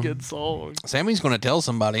really good song. Sammy's going to tell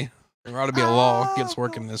somebody. There ought to be a law against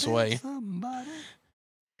working this way. Somebody.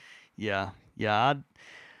 Yeah.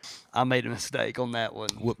 I made a mistake on that one.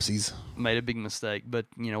 Whoopsies. Made a big mistake, but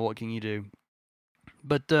you know, what can you do?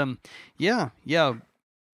 But yeah.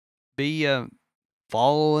 Be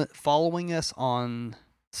following us on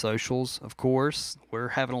socials, of course. We're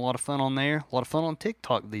having a lot of fun on there. A lot of fun on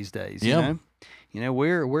TikTok these days. Yeah. You know,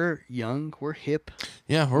 we're young, we're hip.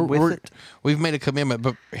 Yeah, we've made a commitment,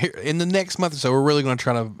 but here, in the next month or so, we're really going to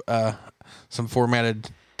try to some formatted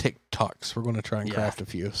TikToks. We're going to try and craft a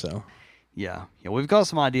few. So yeah, we've got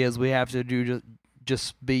some ideas. We have to do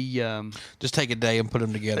just take a day and put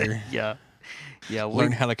them together. yeah.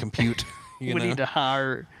 Learn how to compute. We need to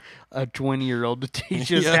hire a 20-year-old to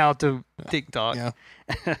teach us how to TikTok. Yeah.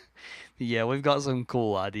 Yeah, we've got some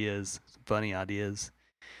cool ideas, some funny ideas.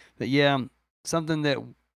 But yeah, something that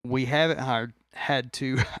we haven't had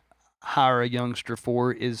to hire a youngster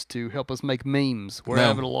for is to help us make memes. We're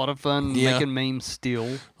having a lot of fun making memes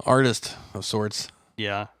still. Artist of sorts.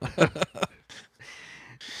 Yeah.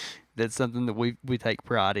 That's something that we take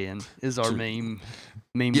pride in, is our meme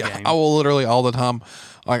game. I will literally all the time,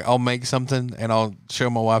 like, I'll make something and I'll show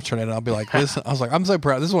my wife, turn it, and I'll be like, "This." I was like, "I'm so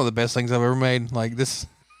proud. This is one of the best things I've ever made." Like this.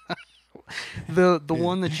 The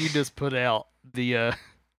one that you just put out, the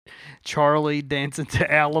Charlie dancing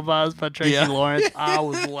to Alibis by Tracy Lawrence. I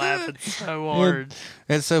was laughing so hard.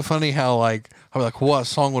 It's so funny how like I'm like, what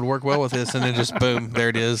song would work well with this, and then just boom, there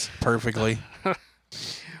it is, perfectly.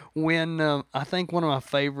 When I think one of my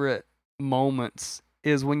favorite moments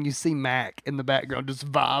is when you see Mac in the background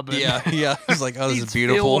just vibing. Yeah. He's like, oh, this is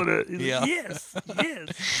beautiful. Yeah. Like, yes.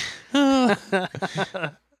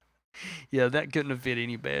 Yeah, that couldn't have fit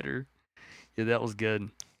any better. Yeah, that was good.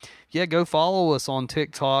 Yeah, go follow us on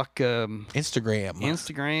TikTok, Instagram,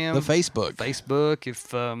 the Facebook.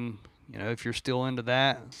 If if you're still into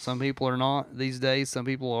that, some people are not these days. Some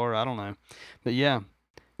people are. I don't know, but yeah,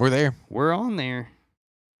 we're there. We're on there.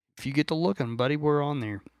 If you get to looking, buddy, we're on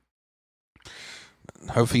there.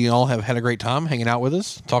 Hopefully, you all have had a great time hanging out with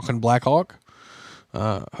us, talking Blackhawk.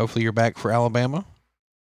 Hopefully, you're back for Alabama.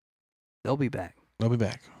 They'll be back.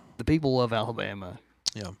 The people love Alabama.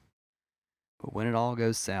 Yeah. But when it all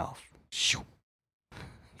goes south,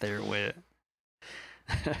 there it went.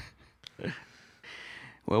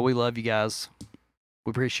 Well, we love you guys.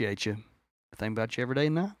 We appreciate you. I think about you every day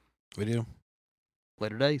and night. We do.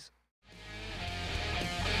 Later days.